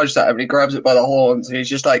someone charges at him and he grabs it by the horns and he's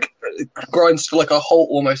just like grinds to like a halt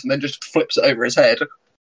almost and then just flips it over his head.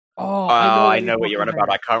 Oh, I know what you're on about.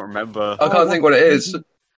 I can't remember. I can't think what it is.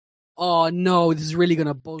 Oh no, this is really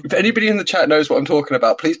gonna bug. If anybody in the chat knows what I'm talking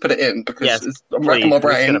about, please put it in because Yes, I'm racking my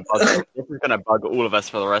brain. This is gonna bug all of us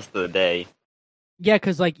for the rest of the day. Yeah,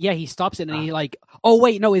 because like, yeah, he stops it and he like, oh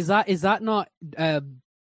wait, no, is that not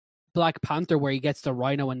Black Panther where he gets the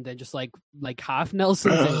rhino and then just like half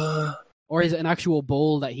Nelson's it? Or is it an actual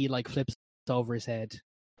bull that he like flips over his head?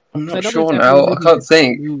 I'm So I not know sure there's now. I definitely can't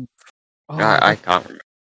think. move. Oh, I can't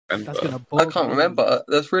remember. that's gonna I bug can't me. remember.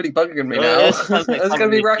 That's really bugging me Yeah, now. it sounds like That's going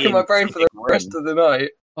to be something racking my brain for the in rest of the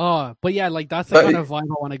night. Oh, but yeah, like that's the But- kind of vibe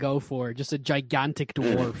I want to go for. Just a gigantic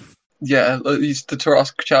dwarf. Yeah, he's the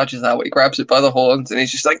Tarask charges out. He grabs it by the horns and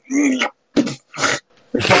he's just like.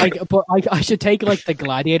 But I should take like the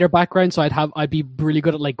gladiator background, so I'd be really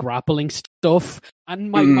good at like grappling stuff.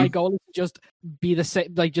 And my goal is to just be the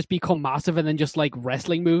same, like just become massive and then just like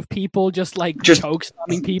wrestling move people, just choke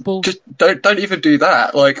slamming people. Just don't even do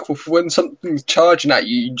that. Like when something's charging at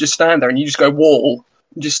you, you just stand there and you just go wall.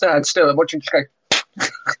 You just stand still and watch him just go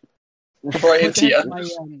right into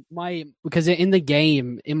you. Because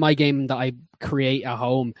in my game that I create at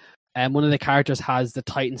home, one of the characters has the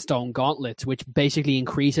Titan Stone Gauntlets, which basically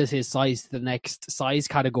increases his size to the next size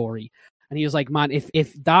category. And he was like, man,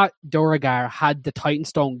 if that Duragar had the Titan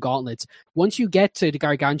Stone Gauntlets, once you get to the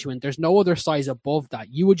Gargantuan, there's no other size above that.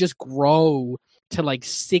 You would just grow to like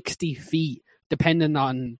 60 feet, depending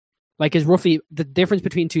on, like, is roughly, the difference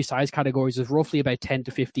between two size categories is roughly about 10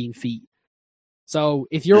 to 15 feet. So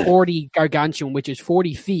if you're already Gargantuan, which is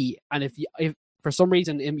 40 feet, and if for some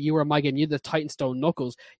reason you were in my game, you had the Titan Stone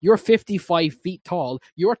Knuckles, you're 55 feet tall.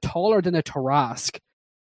 You're taller than a Tarask.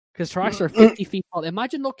 Because Tarasks are 50 feet tall.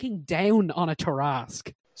 Imagine looking down on a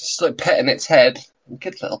Tarask. Just like petting its head.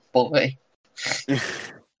 Good little boy.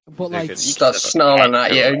 But like, Starts snarling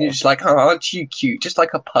at you, and you're just like, oh, aren't you cute? Just like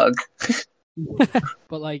a pug.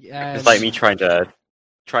 but like, It's like me trying to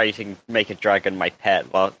make a dragon my pet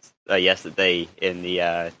yesterday in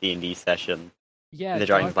the D&D session. Yeah, And the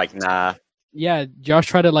dragon's like, nah. Yeah, Josh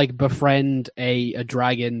tried to like befriend a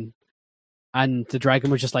dragon, and the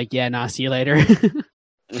dragon was just like, yeah, nah, see you later.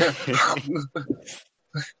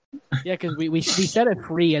 Yeah, because we set it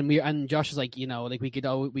free, and Josh was like, you know, like we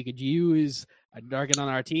could use a dragon on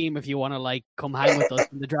our team if you want to like come hang with us.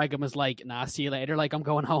 And the dragon was like, nah, see you later. Like, I'm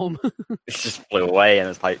going home. It just flew away, and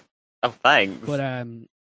it's like, oh, thanks. But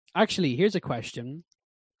actually, here's a question: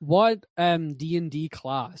 what D&D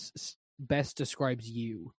class best describes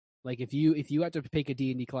you? Like, if you had to pick a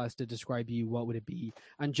D&D class to describe you, what would it be?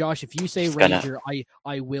 And Josh, if you say Ranger,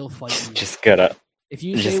 I will fight you. Just gonna. If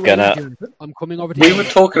you say Ranger, I'm coming over to We you. were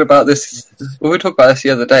talking about this. We were talking about this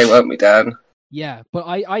the other day, weren't we, Dan? Yeah, but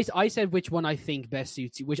I said which one I think best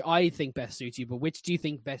suits you, which I think best suits you, but which do you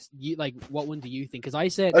think best? You like, what one do you think? Because I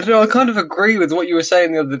said, I don't know. I kind of agree with what you were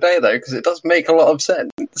saying the other day, though, because it does make a lot of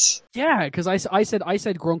sense. yeah, because I said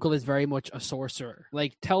Grunkle is very much a sorcerer.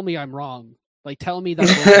 Like, tell me I'm wrong. Like, tell me that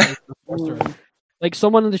Grunkle is a sorcerer. Like,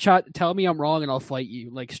 someone in the chat, tell me I'm wrong, and I'll fight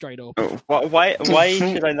you. Like, straight up. Why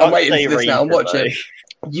should I not I'm waiting say for this now. I'm Ranger, watching.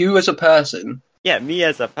 You as a person. Yeah, me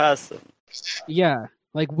as a person. Yeah,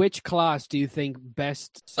 like, which class do you think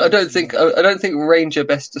best? I don't think Ranger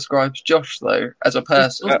best describes Josh though as a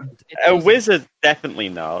person. A wizard, definitely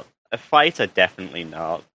not. A fighter, definitely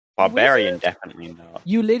not. Barbarian, definitely not.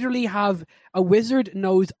 You literally have a wizard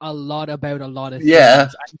knows a lot about a lot of things. Yeah,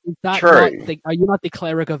 Is that true. are you not the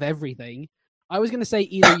cleric of everything? I was going to say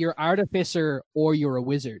either you're artificer or you're a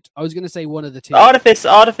wizard. I was going to say one of the two.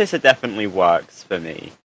 Artificer definitely works for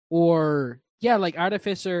me. Or yeah, like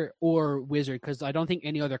artificer or wizard, because I don't think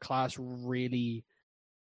any other class really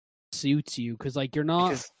suits you. Because like you're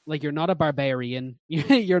not a barbarian.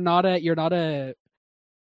 you're not a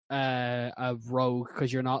rogue,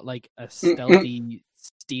 because you're not like a stealthy,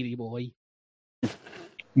 steely boy.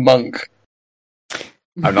 Monk.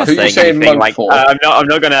 I'm not Who you saying saying anything monk like for? I'm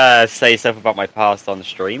not gonna say stuff about my past on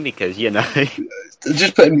stream because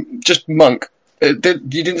Just put just monk. You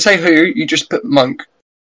didn't say who. You just put monk.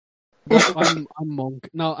 I'm monk.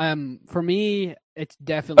 No, for me, it's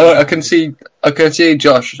definitely. Oh, I can see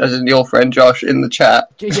Josh, as in your friend Josh, in the chat.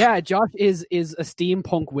 Yeah, Josh is a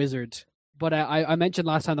steampunk wizard. But I mentioned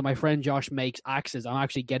last time that my friend Josh makes axes. I'm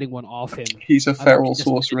actually getting one off him. He's a I've feral actually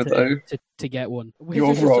sorcerer, decided though. to get one. You're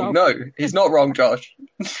Wizards are wrong. so- No, he's not wrong, Josh.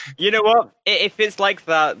 You know what? If it's like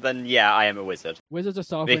that, then yeah, I am a wizard. Wizards are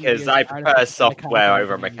software Because engineers, I prefer artists, software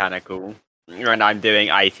over engineers. mechanical. And I'm doing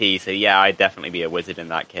IT, so yeah, I'd definitely be a wizard in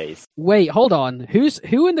that case. Wait, hold on.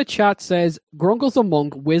 Who in the chat says Grunkle's a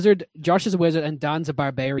monk, wizard, Josh is a wizard, and Dan's a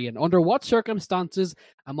barbarian? Under what circumstances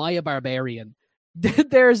am I a barbarian?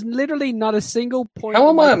 There's literally not a single point. How in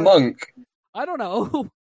am I a my- monk? I don't know.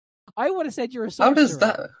 I would have said you're a sorcerer. How does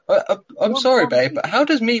that? I'm Well, sorry, probably- babe, but how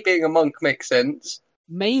does me being a monk make sense?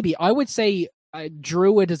 Maybe I would say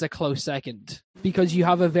druid is a close second because you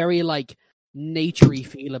have a very like naturey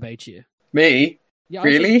feel about you. Me? Yeah, I'd say-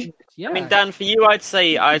 Really? yeah. I mean, Dan, for you, I'd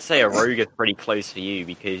say a rogue is pretty close for you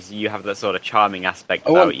because you have that sort of charming aspect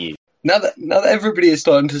I want- about you. Now that everybody is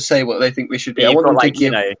starting to say what they think we should be, I You've want got, them to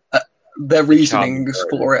give their reasonings charming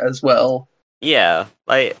for it as well. Yeah,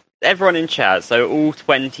 like everyone in chat, so all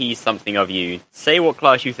 20-something of you, say what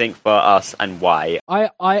class you think for us and why.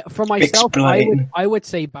 I for myself, Explain. I would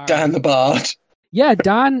say bard. Dan the Bard. Yeah,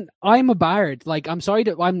 Dan, I'm a bard. Like, I'm sorry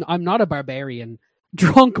to, I'm not a barbarian.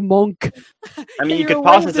 Drunk monk. I mean, you You're could pass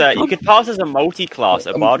away as with a the you could pass as a multi-class,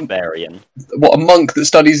 a barbarian. What, a monk that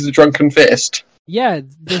studies the drunken fist? Yeah,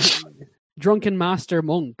 the drunken master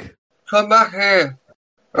monk. Come back here.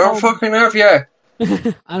 I'll Oh. fucking have you.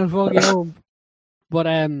 And fucking home. But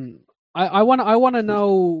I want to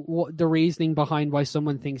know what the reasoning behind why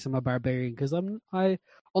someone thinks I'm a barbarian, because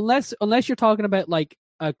unless you're talking about like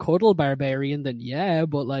a cuddle barbarian, then yeah,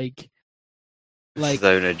 but like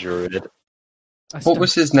Zona druid. I What still-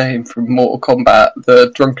 was his name from Mortal Kombat?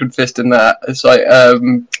 The drunken fist in that. It's like,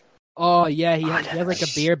 Oh yeah, he has like a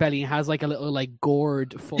beer belly and has like a little like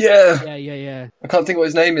gourd. Full... yeah. Yeah. I can't think what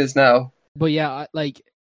his name is now. But yeah,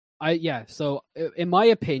 So in my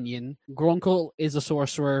opinion, Grunkle is a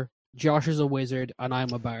sorcerer, Josh is a wizard, and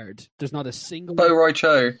I'm a bard. There's not a single. Bo Rai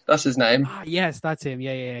Cho. That's his name. Ah, yes, that's him.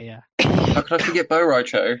 Yeah. How could I forget Bo Rai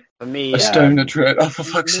Cho? For me, A stoner druid. Oh, for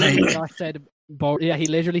fuck's Literally, sake. Josh said, yeah, he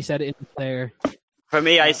literally said it in there. for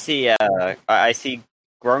me, I see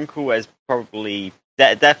Grunkle as probably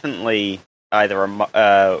definitely either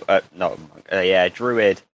a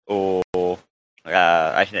druid or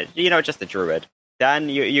actually, just a druid. Dan,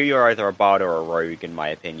 you're either a bard or a rogue, in my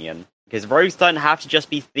opinion. Because rogues don't have to just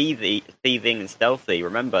be thieving and stealthy.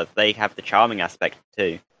 Remember, they have the charming aspect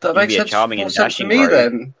too. That You'd makes be a sense, charming more and sense to dashing me rogue.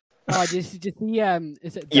 then. Oh, just the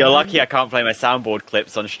is it? You're Dan? lucky I can't play my soundboard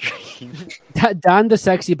clips on stream. Dan the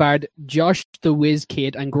sexy bard, Josh the whiz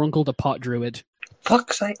kid, and Grunkle the pot druid.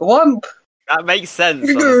 Fuck's sake. One. That makes sense.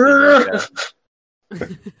 Honestly, Luca.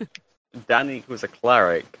 Dan equals a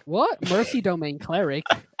cleric. What? Mercy domain cleric?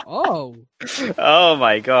 Oh, Oh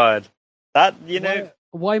my god. That,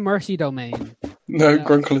 why mercy domain? No, Yeah.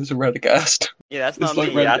 Grunkle is a Radagast. yeah, that's It's not like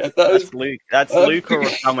me. Renegade. That's Luke. That's Oh, Luke or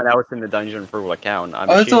someone else in the Dungeon Rule account. I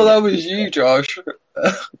thought assuming. that was you, Josh.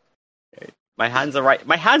 My hands are right.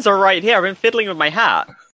 My hands are right here. I've been fiddling with my hat.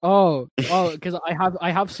 Oh, because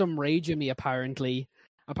I have some rage in me. Apparently,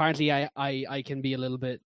 I can be a little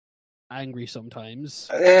bit angry sometimes.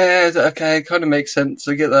 Yeah, okay, it kind of makes sense.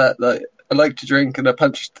 I get that. Like, I like to drink and I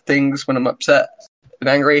punch things when I'm upset and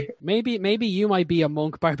angry. Maybe you might be a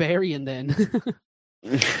monk barbarian then.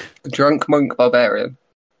 Drunk monk barbarian.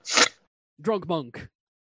 Drunk monk.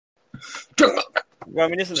 Drunk monk. Well, I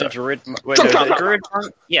mean, isn't Sorry. a druid? Wait, no, is it a druid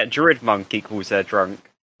monk? Yeah, druid monk equals drunk.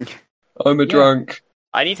 I'm a Yeah. drunk.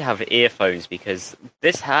 I need to have earphones because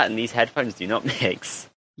this hat and these headphones do not mix.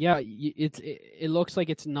 Yeah, it looks like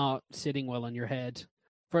it's not sitting well on your head.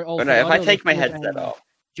 But for no, if I audio take my listeners, headset off,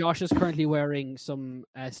 Josh is currently wearing some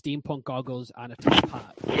steampunk goggles and a top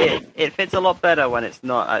hat. it fits a lot better when it's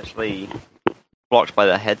not actually blocked by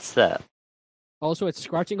the headset. Also, it's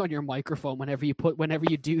scratching on your microphone whenever you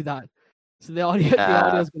do that. So the audio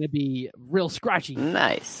is going to be real scratchy.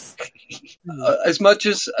 Nice. As much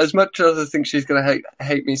as I think she's gonna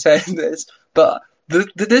hate me saying this, but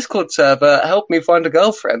the Discord server helped me find a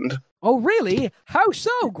girlfriend. Oh, really? How so,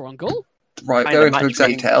 Grunkle? Right, Kind go of into exact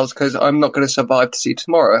matchmaking. details because I'm not going to survive to see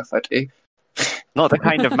tomorrow if I do. Not the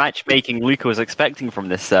kind of matchmaking Luca was expecting from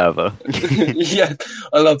this server. Yeah,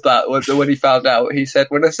 I love that. When he found out, he said,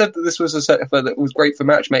 "When I said that this was a server that was great for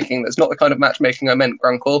matchmaking, that's not the kind of matchmaking I meant,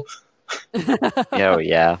 Grunkle." Oh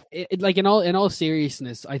yeah. Like in all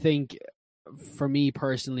seriousness, I think for me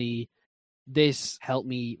personally, this helped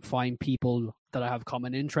me find people that I have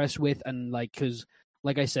common interest with, and like, because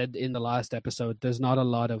like I said in the last episode, there's not a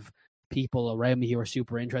lot of people around me who are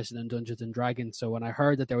super interested in Dungeons and Dragons. So when I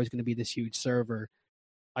heard that there was going to be this huge server,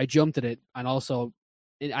 I jumped at it, and also,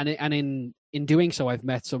 in doing so, I've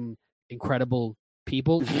met some incredible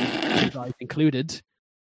people, guys included,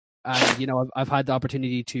 and you know, I've had the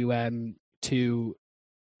opportunity to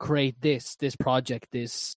create this project,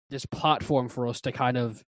 this platform for us to kind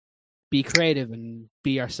of be creative and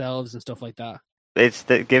be ourselves and stuff like that. It's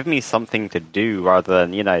to give me something to do rather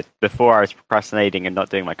than, you know, before I was procrastinating and not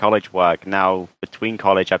doing my college work. Now, between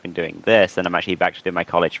college, I've been doing this, and I'm actually back to doing my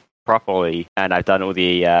college properly. And I've done all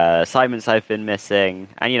the assignments I've been missing.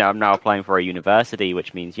 And, you know, I'm now applying for a university,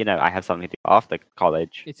 which means, you know, I have something to do after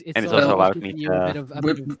college. It's and it's also allowed me you a bit to...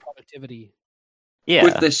 of productivity. Yeah.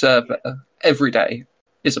 With this server, every day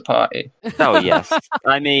is a party. Oh, yes.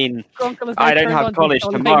 I mean, I don't have college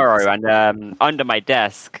tomorrow, and under my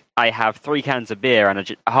desk, I have 3 cans of beer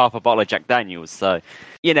and half a bottle of Jack Daniels, so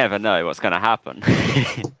you never know what's going to happen.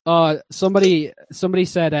 Somebody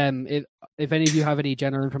said, if any of you have any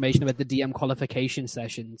general information about the DM qualification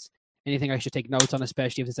sessions, anything I should take notes on,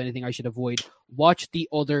 especially if there's anything I should avoid, watch the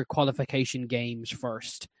other qualification games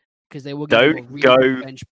first, because they will give you a Don't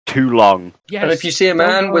go too long. Yes, And if you see a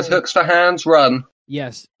man with hooks for hands, run.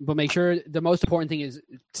 Yes, but make sure the most important thing is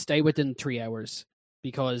stay within 3 hours,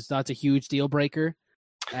 because that's a huge deal breaker.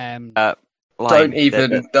 Don't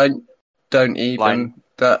even.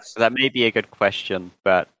 That may be a good question,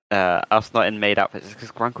 but us not in maid outfits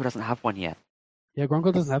because Grunkle doesn't have one yet. Yeah,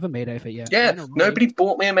 Grunkle doesn't have a maid outfit yet. Yeah, nobody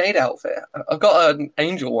bought me a maid outfit. I've got an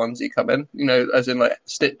angel onesie coming, you know, as in like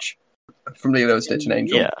Stitch from Lilo and Stitch and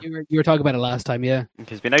Angel. Yeah, you were talking about it last time, yeah.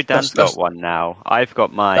 Because we know Dan's got one now. I've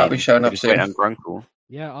got mine. That'll be showing up soon. On Grunkle.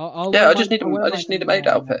 Yeah, I just need a maid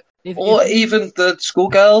outfit, or even the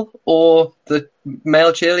schoolgirl or the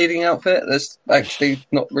male cheerleading outfit. That's actually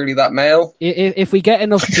not really that male. If we get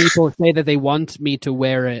enough people say that they want me to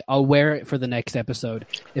wear it, I'll wear it for the next episode.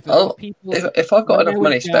 If I've got enough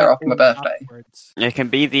money spare after my birthday, it can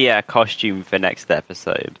be the costume for next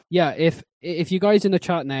episode. Yeah, if you guys in the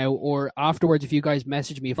chat now or afterwards, if you guys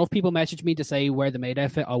message me, if enough people message me to say wear the maid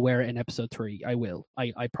outfit, I'll wear it in episode 3. I will.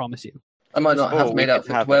 I promise you. I might not have a maid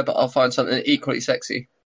outfit to wear, but I'll find something equally sexy.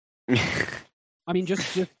 I mean,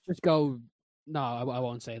 just go. No, I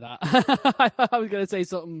won't say that. I was going to say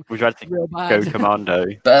something. Would you like to real bad. go commando?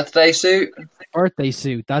 Birthday suit. Birthday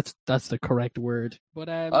suit. That's the correct word. But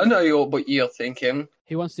I know what you're thinking.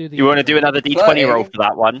 Who wants to do the? You want to do another D20 roll for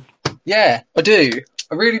that one? Yeah, I do.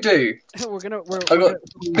 I really do. I got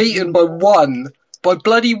beaten by 1. By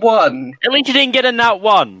bloody 1. At least you didn't get in that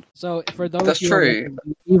one. So for those, that's true.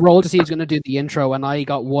 He rolled to see who's going to do the intro, and I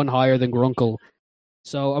got 1 higher than Grunkle.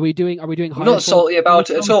 So are we doing? I'm not salty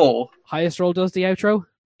about it at all. Highest roll does the outro.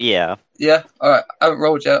 Yeah. Yeah. All right. I haven't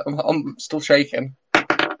rolled yet. I'm still shaking.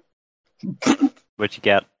 What'd you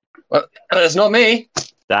get? Well, it's not me.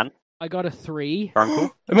 Dan. I got a 3.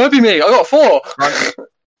 Grunkle. It might be me. I got 4.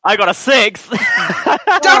 I got a 6.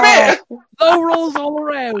 Damn it! Low rolls all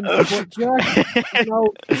around. But just,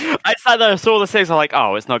 I sat there, saw the 6. I'm like,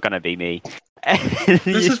 oh, it's not gonna be me. This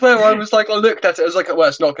is where I was like, I looked at it. I was like, well,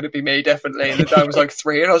 it's not going to be me, definitely. And the Dan was like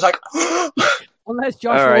 3, and I was like, unless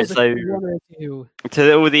Josh rolls a 1 or 2.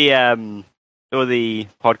 To all the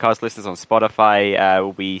podcast listeners on Spotify,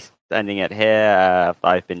 we'll be ending it here.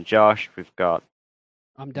 I've been Josh. We've got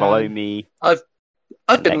below me. I've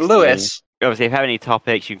been Lewis. Obviously, if you have any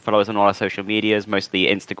topics, you can follow us on all our social medias, mostly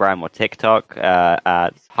Instagram or TikTok,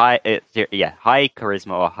 at high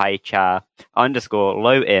charisma or high cha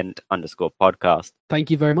 _low int _ podcast. Thank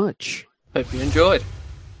you very much. Hope you enjoyed.